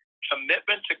this.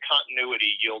 Commitment to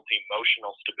continuity yields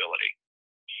emotional stability.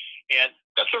 And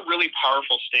that's a really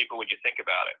powerful statement when you think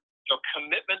about it. So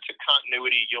commitment to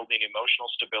continuity yielding emotional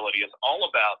stability is all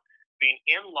about being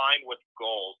in line with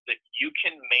goals that you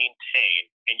can maintain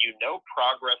and you know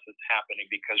progress is happening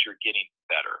because you're getting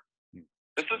better.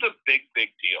 This is a big, big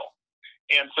deal.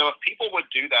 And so if people would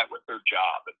do that with their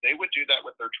job, if they would do that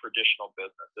with their traditional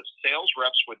business, if sales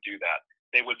reps would do that,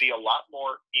 they would be a lot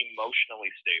more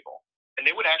emotionally stable. And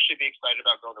they would actually be excited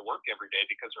about going to work every day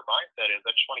because their mindset is,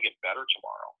 I just want to get better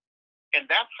tomorrow. And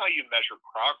that's how you measure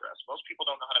progress. Most people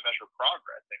don't know how to measure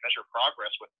progress. They measure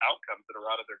progress with outcomes that are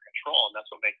out of their control, and that's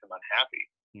what makes them unhappy.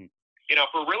 You know,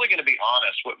 if we're really going to be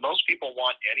honest, what most people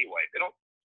want anyway,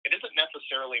 it isn't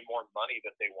necessarily more money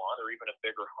that they want or even a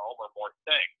bigger home or more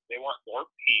things. They want more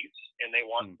peace and they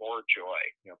want more joy.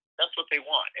 That's what they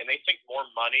want. And they think more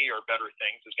money or better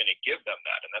things is going to give them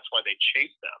that, and that's why they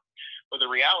chase them. But the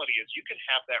reality is you can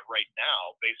have that right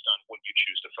now based on what you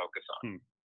choose to focus on.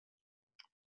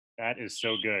 That is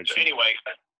so good. So anyway,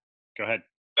 go ahead.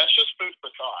 That's just food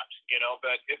for thought, you know,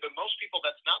 but most people,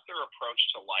 that's not their approach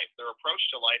to life. Their approach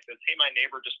to life is, hey, my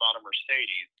neighbor just bought a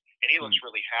Mercedes and he looks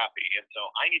really happy. And so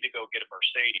I need to go get a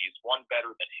Mercedes, one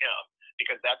better than him,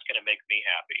 because that's going to make me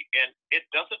happy. And it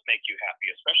doesn't make you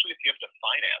happy, especially if you have to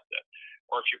finance it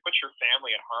or if you put your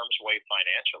family in harm's way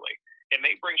financially. It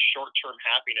may bring short-term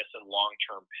happiness and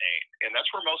long-term pain. And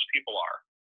that's where most people are.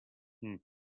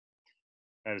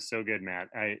 That is so good, Matt.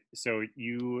 So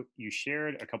you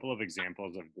shared a couple of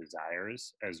examples of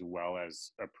desires as well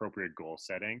as appropriate goal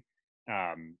setting,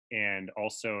 and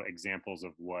also examples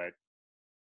of what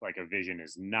like a vision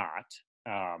is not.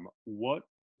 What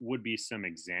would be some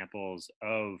examples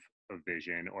of a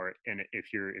vision, and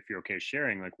if you're okay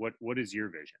sharing, like what is your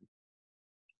vision?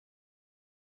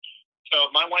 So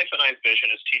my wife and I's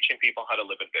vision is teaching people how to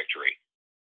live in victory,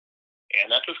 and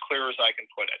that's as clear as I can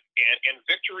put it. And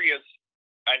victory is,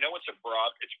 I know it's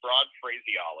broad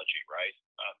phraseology, right?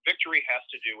 Victory has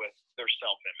to do with their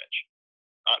self-image,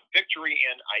 victory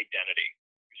in identity,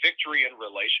 victory in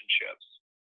relationships,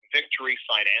 victory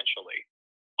financially,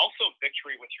 also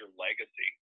victory with your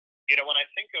legacy. You know, when I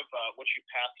think of what you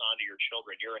pass on to your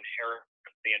children,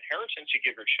 the inheritance you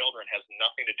give your children has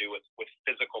nothing to do with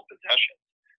physical possessions.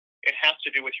 It has to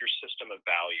do with your system of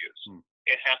values.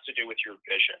 It has to do with your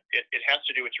vision. It has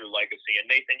to do with your legacy. And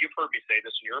Nathan, you've heard me say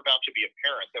this, and you're about to be a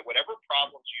parent, that whatever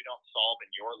problems you don't solve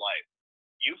in your life,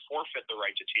 you forfeit the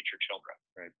right to teach your children.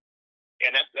 Right.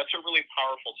 And that's a really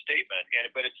powerful statement,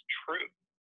 but it's true.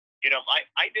 You know, my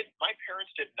parents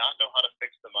did not know how to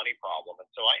fix the money problem. And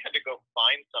so I had to go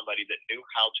find somebody that knew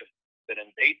how to fix it.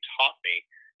 And they taught me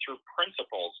through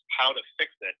principles how to fix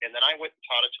it. And then I went and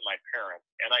taught it to my parents,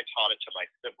 and I taught it to my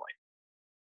siblings.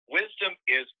 Wisdom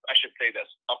is, I should say this,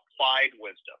 applied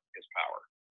wisdom is power.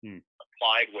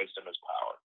 Applied wisdom is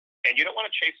power. And you don't want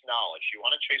to chase knowledge. You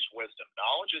want to chase wisdom.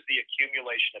 Knowledge is the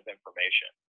accumulation of information.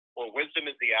 Well, wisdom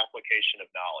is the application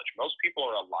of knowledge. Most people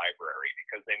are a library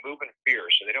because they move in fear,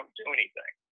 so they don't do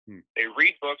anything. Hmm. They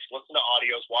read books, listen to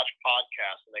audios, watch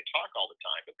podcasts, and they talk all the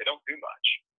time, but they don't do much.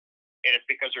 And it's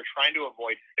because they're trying to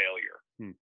avoid failure.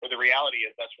 Hmm. But the reality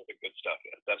is that's where the good stuff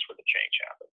is. That's where the change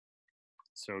happens.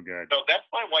 So good. So that's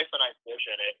my wife and I's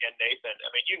vision. And Nathan, I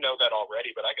mean, you know that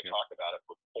already, but I could talk about it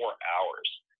for 4 hours.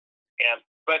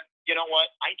 But you know what?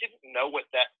 I didn't know what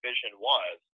that vision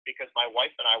was because my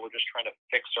wife and I were just trying to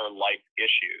fix our life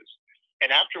issues. And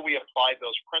after we applied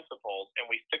those principles and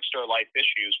we fixed our life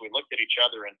issues, we looked at each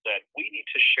other and said, we need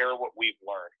to share what we've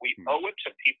learned. We owe it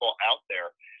to people out there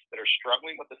that are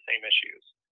struggling with the same issues.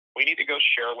 We need to go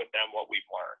share with them what we've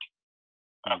learned.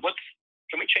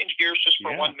 Can we change gears just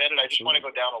for 1 minute? I just want to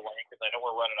go down a lane because I know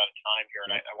we're running out of time here,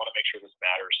 and I want to make sure this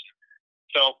matters.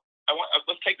 So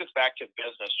let's take this back to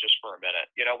business just for a minute.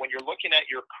 You know, when you're looking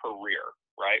at your career,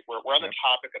 right? We're on the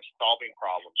topic of solving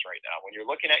problems right now. When you're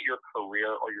looking at your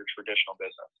career or your traditional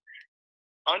business,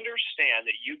 understand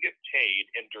that you get paid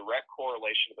in direct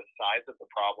correlation to the size of the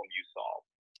problem you solve,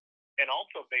 and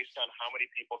also based on how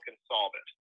many people can solve it.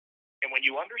 And when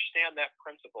you understand that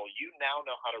principle, you now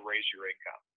know how to raise your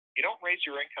income. You don't raise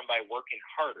your income by working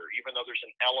harder, even though there's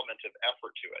an element of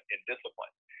effort to it and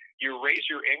discipline. You raise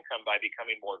your income by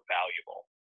becoming more valuable.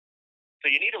 So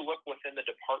you need to look within the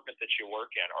department that you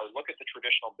work in, or look at the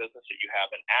traditional business that you have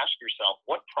and ask yourself,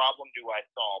 what problem do I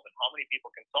solve and how many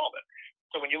people can solve it?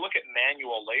 So when you look at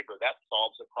manual labor, that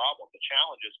solves a problem. The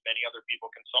challenge is many other people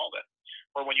can solve it.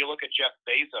 Or when you look at Jeff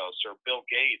Bezos or Bill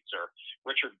Gates or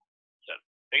Richard Branson,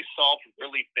 they solved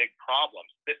really big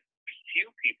problems that few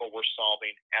people were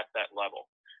solving at that level,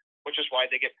 which is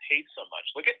why they get paid so much.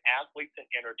 Look at athletes and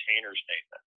entertainers,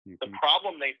 Nathan. Mm-hmm. The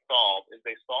problem they solve is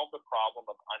they solve the problem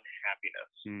of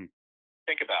unhappiness. Mm.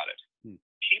 Think about it. Mm.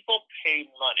 People pay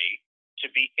money to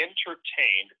be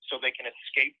entertained so they can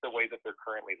escape the way that they're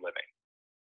currently living.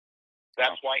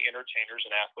 That's why entertainers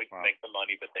and athletes make the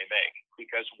money that they make,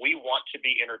 because we want to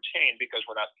be entertained because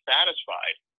we're not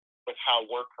satisfied with how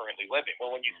we're currently living.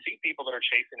 Well, when you see people that are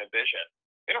chasing a vision,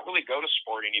 they don't really go to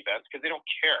sporting events because they don't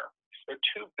care.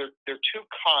 They're too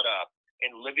caught up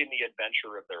in living the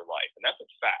adventure of their life, and that's a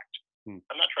fact.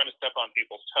 I'm not trying to step on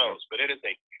people's toes, but it is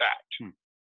a fact.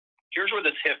 Here's where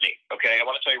this hit me. Okay, I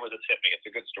want to tell you where this hit me. It's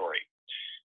a good story.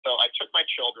 So I took my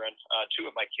children, 2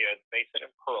 of my kids, Mason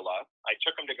and Perla. I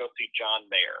took them to go see John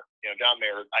Mayer. You know, John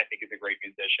Mayer, I think, is a great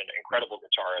musician, incredible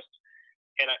guitarist.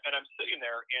 And I'm sitting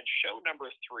there in show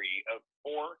number 3 of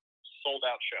 4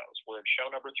 sold-out shows. We're in show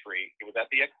number 3. It was at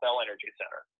the Xcel Energy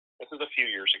Center. This is a few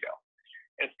years ago.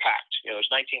 And it's packed. You know,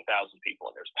 there's 19,000 people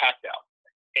in there. It's packed out.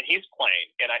 And he's playing.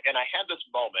 And I had this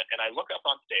moment, and I look up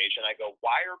on stage, and I go,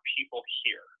 why are people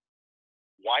here?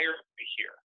 Why are they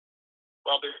here?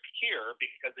 Well, they're here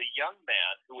because a young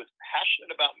man who was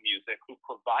passionate about music, who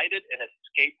provided an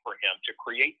escape for him to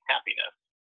create happiness,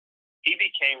 he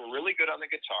became really good on the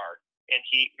guitar, and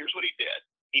here's what he did.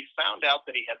 He found out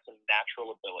that he had some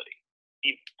natural ability.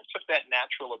 He took that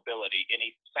natural ability and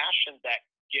he fashioned that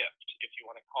gift, if you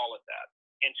want to call it that,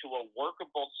 into a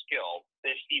workable skill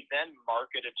that he then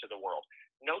marketed to the world.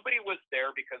 Nobody was there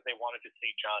because they wanted to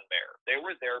see John Mayer. They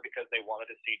were there because they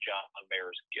wanted to see John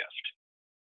Mayer's gift.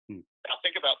 Now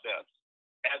think about this.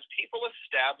 As people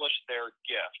establish their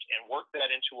gift and work that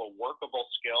into a workable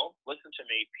skill, listen to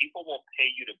me, people will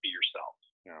pay you to be yourself.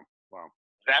 Yeah. Wow.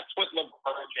 That's what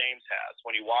LeBron James has.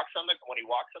 When he walks on the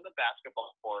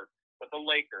basketball court with the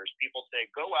Lakers, people say,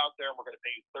 go out there and we're going to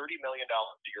pay you $30 million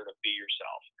a year to be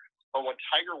yourself. Or when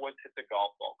Tiger Woods hits a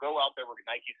golf ball, go out there where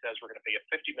Nike says we're going to pay you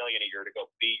 $50 million a year to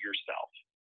go be yourself.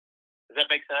 Does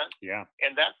that make sense? Yeah.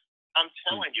 And I'm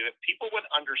telling you, if people would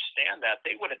understand that,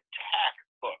 they would attack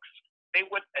books. They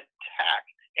would attack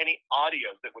any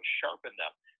audios that would sharpen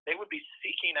them. They would be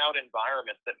seeking out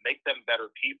environments that make them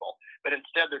better people. But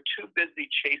instead, they're too busy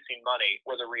chasing money,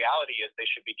 where the reality is they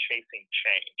should be chasing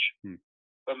change.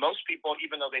 But most people,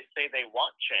 even though they say they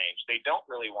want change, they don't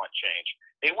really want change.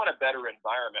 They want a better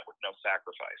environment with no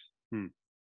sacrifice.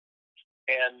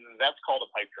 And that's called a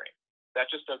pipe dream.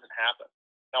 That just doesn't happen.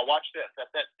 Now watch this.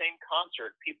 At that same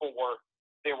concert,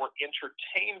 they were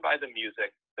entertained by the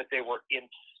music, but they were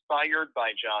inspired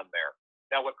by John Mayer.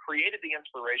 Now, what created the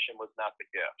inspiration was not the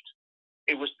gift.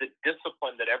 It was the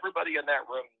discipline that everybody in that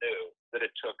room knew that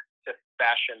it took to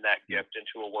fashion that gift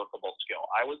into a workable skill.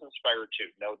 I was inspired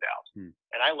too, no doubt.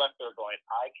 And I left there going,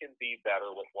 I can be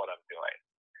better with what I'm doing.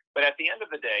 But at the end of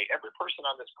the day, every person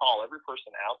on this call, every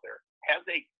person out there has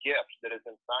a gift that is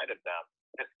inside of them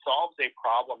that solves a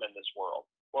problem in this world.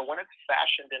 Well, when it's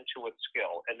fashioned into a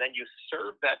skill and then you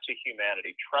serve that to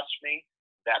humanity, trust me,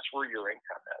 that's where your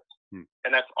income is. Hmm.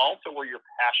 And that's also where your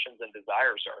passions and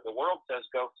desires are. The world says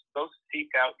go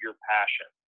seek out your passion.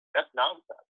 That's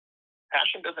nonsense.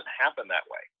 Passion doesn't happen that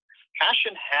way.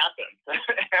 Passion happens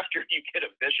after you get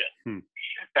a vision. Hmm.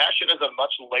 Passion is a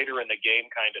much later in the game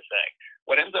kind of thing.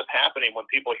 What ends up happening when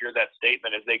people hear that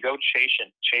statement is they go chase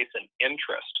an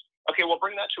interest. Okay, well,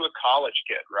 bring that to a college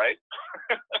kid, right?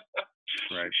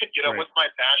 Right. You know, Right. what's my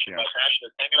passion? Yeah. My passion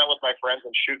is hanging out with my friends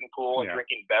and shooting pool and Yeah.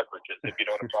 drinking beverages, if you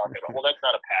know what I'm talking about. Well, that's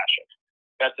not a passion.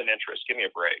 That's an interest. Give me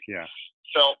a break. Yeah.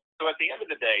 So at the end of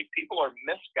the day, people are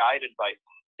misguided by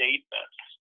statements.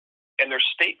 And they're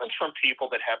statements from people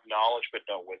that have knowledge but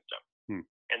no wisdom. Hmm.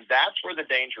 And that's where the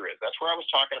danger is. That's where I was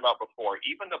talking about before.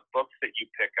 Even the books that you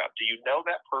pick up, do you know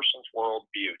that person's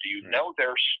worldview? Do you Right. know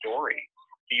their story?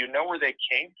 Do you know where they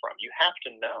came from? You have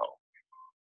to know.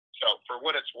 So for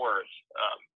what it's worth,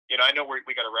 you know, I know we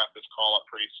got to wrap this call up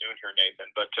pretty soon here, Nathan,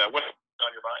 but what's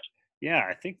on your mind? Yeah,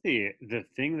 I think the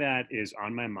thing that is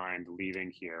on my mind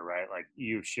leaving here, right? Like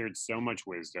you've shared so much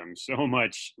wisdom, so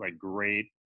much like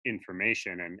great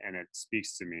information, and it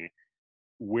speaks to me.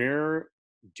 Where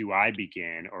do I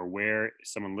begin, or where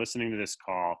someone listening to this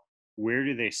call, where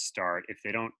do they start if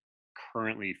they don't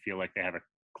currently feel like they have a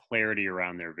clarity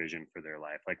around their vision for their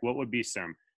life? Like what would be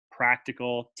some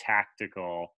practical,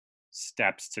 tactical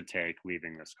steps to take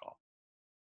leaving this call?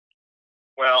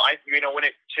 Well,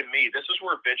 to me, this is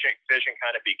where vision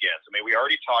kind of begins. I mean, we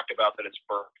already talked about that it's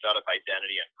birthed out of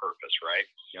identity and purpose, right?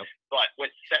 Yep. But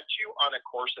what sets you on a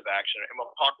course of action, and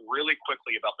we'll talk really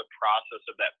quickly about the process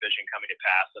of that vision coming to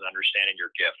pass and understanding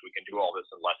your gift. We can do all this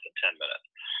in less than 10 minutes.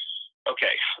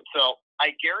 Okay, so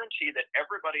I guarantee that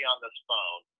everybody on this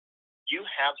phone, you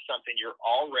have something you're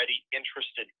already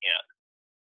interested in.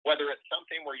 Whether it's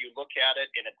something where you look at it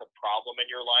and it's a problem in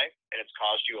your life and it's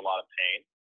caused you a lot of pain,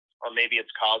 or maybe it's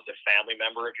caused a family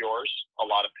member of yours a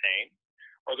lot of pain,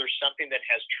 or there's something that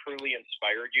has truly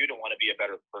inspired you to want to be a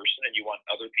better person and you want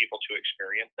other people to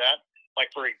experience that.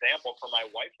 Like, for example, for my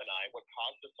wife and I, what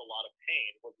caused us a lot of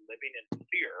pain was living in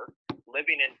fear,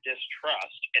 living in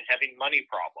distrust, and having money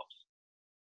problems.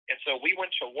 And so we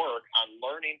went to work on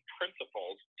learning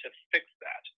principles to fix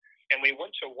that. And we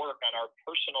went to work on our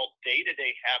personal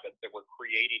day-to-day habits that were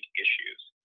creating issues.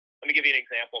 Let me give you an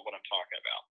example of what I'm talking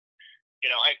about. You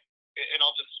know, I'll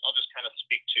just kind of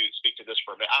speak to this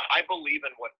for a minute. I believe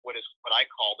in what I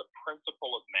call the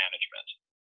principle of management.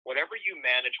 Whatever you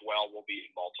manage well will be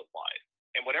multiplied,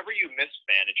 and whatever you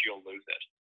mismanage, you'll lose it.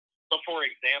 So, for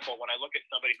example, when I look at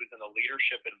somebody who's in a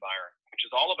leadership environment, which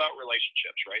is all about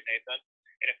relationships, right, Nathan?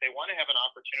 And if they want to have an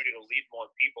opportunity to lead more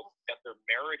people, if their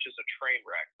marriage is a train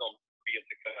wreck, they'll be a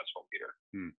successful leader.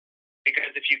 Hmm. Because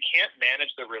if you can't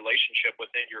manage the relationship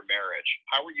within your marriage,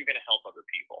 how are you going to help other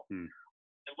people? Hmm.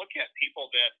 And look at people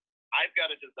that I've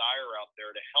got a desire out there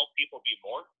to help people be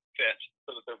more fit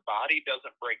so that their body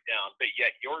doesn't break down, but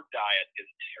yet your diet is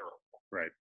terrible. Right.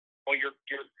 Well, you're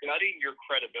gutting your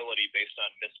credibility based on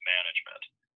mismanagement.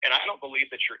 And I don't believe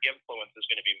that your influence is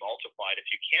going to be multiplied if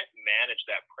you can't manage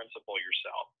that principle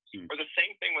yourself. Hmm. Or the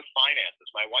same thing with finances.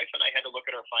 My wife and I had to look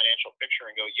at our financial picture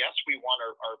and go, yes, we want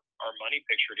our money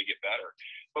picture to get better,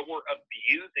 but we're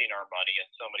abusing our money in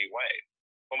so many ways.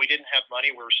 When we didn't have money,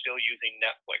 we were still using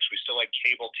Netflix. We still had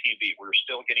cable TV. We were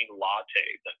still getting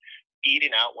lattes and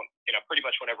eating out pretty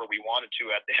much whenever we wanted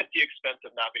to at the expense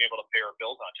of not being able to pay our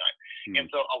bills on time. Hmm. And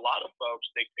so a lot of folks,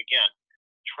 they, again,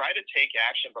 try to take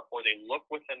action before they look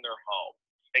within their home.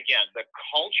 Again, the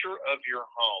culture of your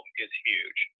home is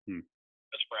huge. Hmm.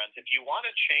 As friends, if you want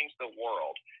to change the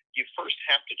world, you first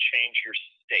have to change your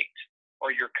state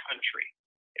or your country.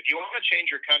 If you want to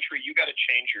change your country, you got to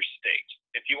change your state.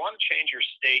 If you want to change your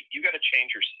state, you got to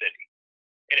change your city.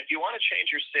 And if you want to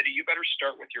change your city, you better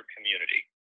start with your community.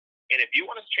 And if you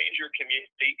want to change your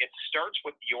community, it starts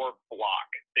with your block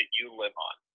that you live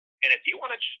on. And if you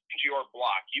want to change your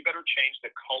block, you better change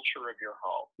the culture of your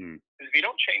home. Hmm. Because if you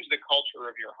don't change the culture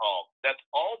of your home, that's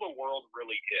all the world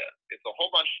really is. It's a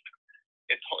whole bunch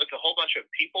of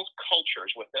people's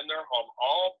cultures within their home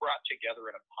all brought together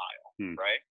in a pile,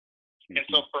 right? And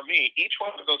so for me, each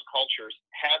one of those cultures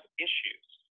have issues.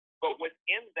 But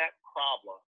within that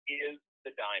problem is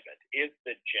the diamond, is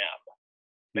the gem.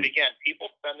 But again,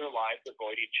 people spend their lives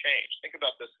avoiding change. Think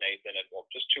about this, Nathan, and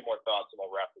just two more thoughts and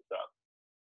we'll wrap this up.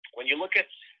 When you look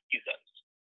at seasons,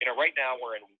 right now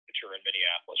we're in winter in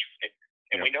Minneapolis, right?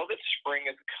 And we know that spring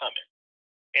is coming.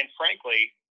 And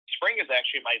frankly, spring is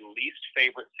actually my least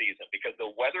favorite season because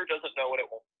the weather doesn't know what it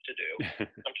wants to do.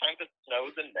 Sometimes it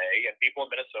snows in May, and people in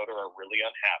Minnesota are really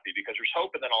unhappy because there's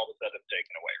hope, and then all of a sudden it's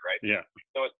taken away, right? Yeah.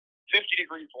 So 50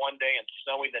 degrees one day and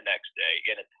snowing the next day,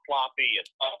 and it's sloppy,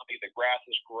 it's ugly, the grass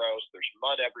is gross, there's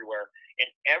mud everywhere, and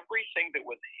everything that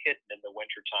was hidden in the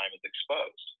wintertime is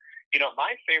exposed.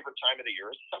 My favorite time of the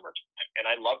year is summertime, and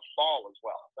I love fall as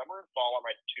well. Summer and fall are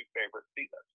my two favorite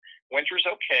seasons. Winter's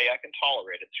okay, I can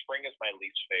tolerate it. Spring is my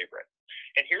least favorite.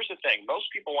 And here's the thing, most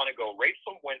people want to go right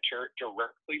from winter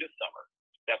directly to summer.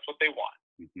 That's what they want.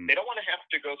 They don't want to have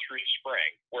to go through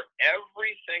spring, where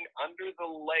everything under the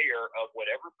layer of what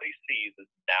everybody sees is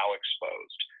now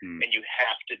exposed, and you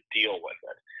have to deal with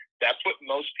it. That's what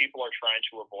most people are trying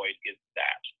to avoid, is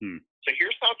that. So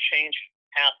here's how change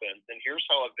happens, and here's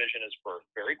how a vision is birthed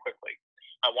very quickly.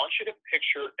 I want you to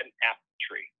picture an apple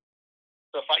tree.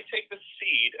 So if I take the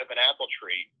seed of an apple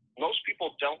tree, most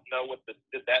people don't know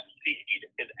that seed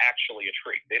is actually a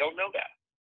tree. They don't know that.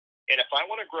 And if I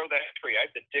want to grow that tree, I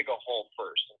have to dig a hole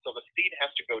first. And so the seed has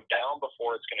to go down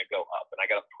before it's going to go up. And I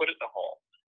got to put it in the hole.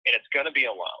 And it's going to be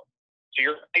alone. So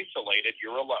you're isolated,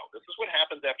 you're alone. This is what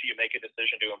happens after you make a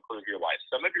decision to improve your life.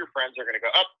 Some of your friends are going to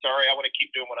go, oh, sorry, I want to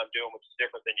keep doing what I'm doing, which is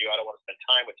different than you. I don't want to spend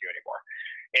time with you anymore.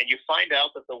 And you find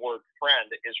out that the word friend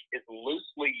is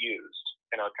loosely used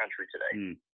in our country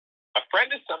today. A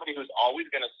friend is somebody who's always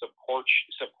going to support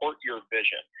your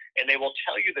vision. And they will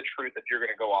tell you the truth if you're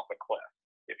going to go off a cliff,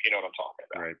 if you know what I'm talking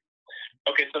about. Right.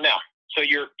 Okay, so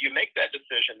you make that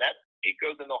decision, that seed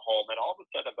goes in the hole, and then all of a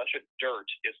sudden a bunch of dirt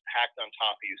is packed on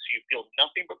top of you, so you feel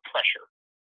nothing but pressure,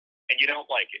 and you don't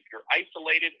like it. You're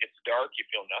isolated, it's dark, you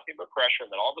feel nothing but pressure,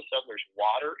 and then all of a sudden there's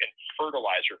water and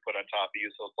fertilizer put on top of you,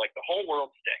 so it's like the whole world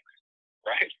stinks,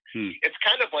 right? It's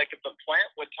kind of like if the plant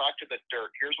would talk to the dirt,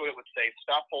 here's what it would say: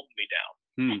 stop holding me down.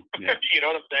 Yeah. You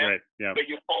know what I'm saying? Right. Yeah. But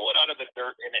you pull it out of the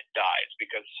dirt and it dies,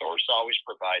 because source always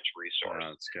provides resource.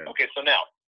 That's good. Okay, so now,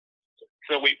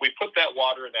 we put that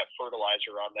water and that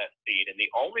fertilizer on that seed, and the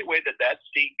only way that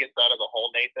seed gets out of the hole,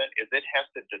 Nathan, is it has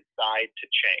to decide to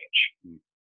change.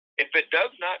 If it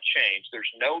does not change,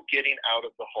 there's no getting out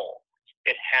of the hole.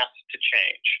 It has to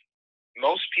change.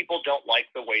 Most people don't like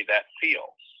the way that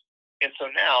feels. And so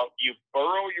now you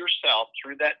burrow yourself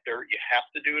through that dirt. You have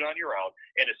to do it on your own.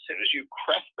 And as soon as you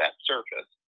crest that surface,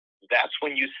 that's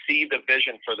when you see the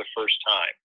vision for the first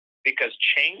time. Because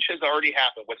change has already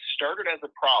happened. What started as a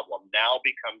problem now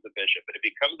becomes a vision, but it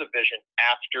becomes a vision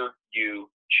after you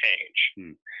change.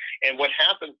 And what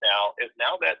happens now is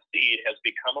that seed has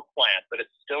become a plant, but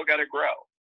it's still got to grow.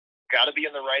 Got to be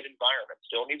in the right environment.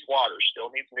 Still needs water,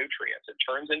 still needs nutrients. It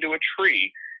turns into a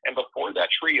tree, and before that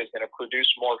tree is going to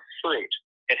produce more fruit,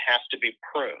 it has to be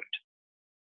pruned.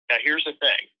 Now, here's the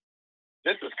thing.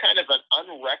 This is kind of an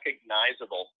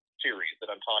unrecognizable series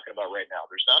that I'm talking about right now.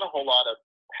 There's not a whole lot of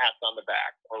pats on the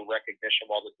back or recognition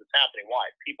while this is happening. Why?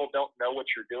 People don't know what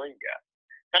you're doing yet.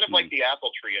 Kind of like the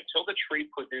apple tree. Until the tree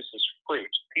produces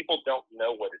fruit, people don't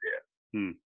know what it is.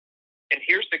 And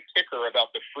here's the kicker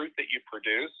about the fruit that you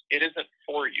produce. It isn't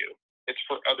for you. It's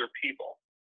for other people.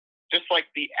 Just like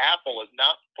the apple is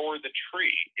not for the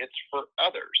tree, it's for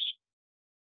others.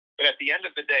 But at the end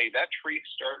of the day, that tree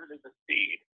started as a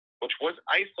seed, which was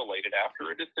isolated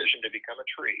after a decision to become a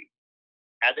tree.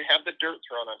 Had to have the dirt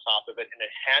thrown on top of it, and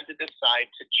it had to decide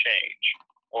to change,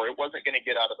 or it wasn't going to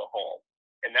get out of the hole.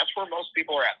 And that's where most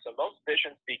people are at. So most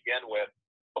visions begin with,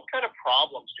 what kind of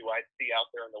problems do I see out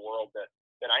there in the world that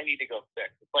I need to go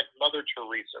fix? It's like Mother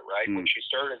Teresa, right? When she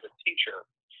started as a teacher,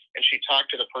 and she talked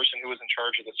to the person who was in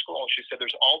charge of the school, and she said,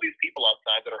 there's all these people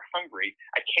outside that are hungry.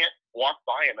 I can't walk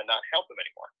by them and not help them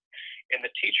anymore. And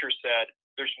the teacher said,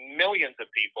 there's millions of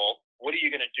people. What are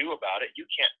you going to do about it? You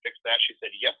can't fix that. She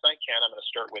said, yes, I can. I'm going to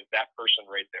start with that person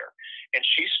right there. And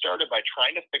she started by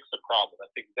trying to fix the problem.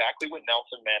 That's exactly what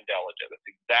Nelson Mandela did. That's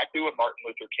exactly what Martin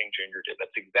Luther King Jr. did.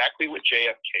 That's exactly what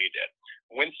JFK did.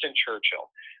 Winston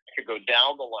Churchill. I could go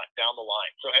down the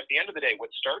line. So at the end of the day,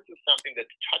 what starts as something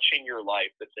that's touching your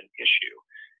life, that's an issue,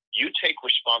 you take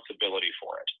responsibility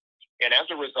for it. And as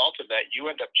a result of that,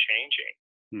 you end up changing.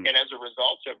 And as a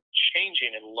result of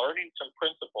changing and learning some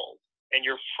principles, and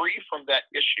you're free from that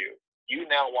issue, you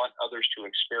now want others to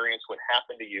experience what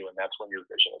happened to you, and that's when your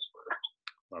vision is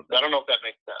birthed. I don't know if that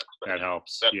makes sense. But that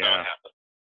helps. That's how it happens.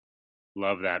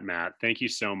 Love that, Matt. Thank you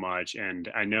so much. And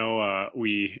I know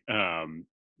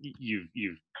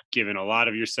you've given a lot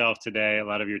of yourself today, a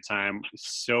lot of your time.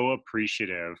 So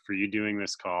appreciative for you doing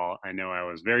this call. I know I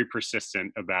was very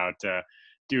persistent about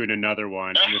doing another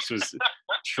one, and this was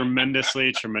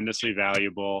tremendously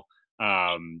valuable.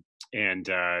 And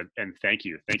thank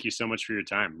you so much for your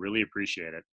time. Really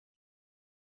appreciate it.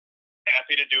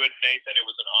 Happy to do it, Nathan. It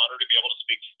was an honor to be able to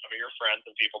speak to some of your friends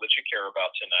and people that you care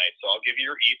about tonight. So I'll give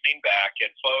you your evening back.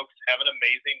 And folks, have an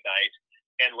amazing night.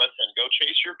 And listen, go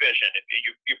chase your vision. If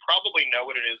you probably know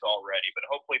what it is already, but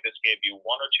hopefully this gave you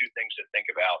one or two things to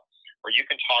think about where you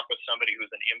can talk with somebody who's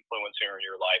an influencer in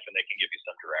your life and they can give you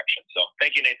some direction. So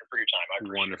thank you, Nathan, for your time. I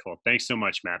appreciate it. Wonderful. Thanks so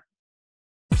much, Matt.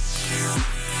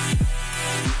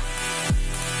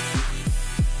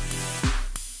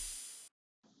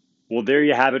 Well, there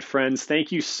you have it, friends.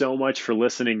 Thank you so much for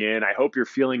listening in. I hope you're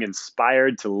feeling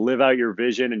inspired to live out your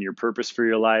vision and your purpose for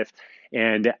your life.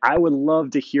 And I would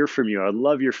love to hear from you. I'd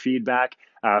love your feedback.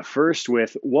 First,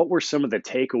 with what were some of the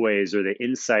takeaways or the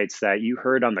insights that you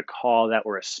heard on the call that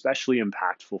were especially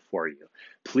impactful for you?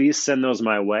 Please send those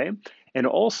my way. And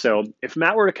also, if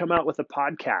Matt were to come out with a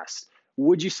podcast,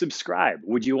 would you subscribe?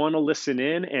 Would you want to listen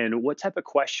in? And what type of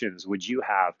questions would you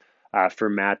have for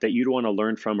Matt that you'd want to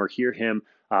learn from or hear him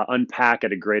unpack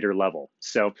at a greater level?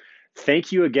 So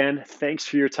thank you again. Thanks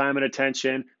for your time and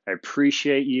attention. I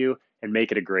appreciate you, and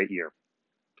make it a great year.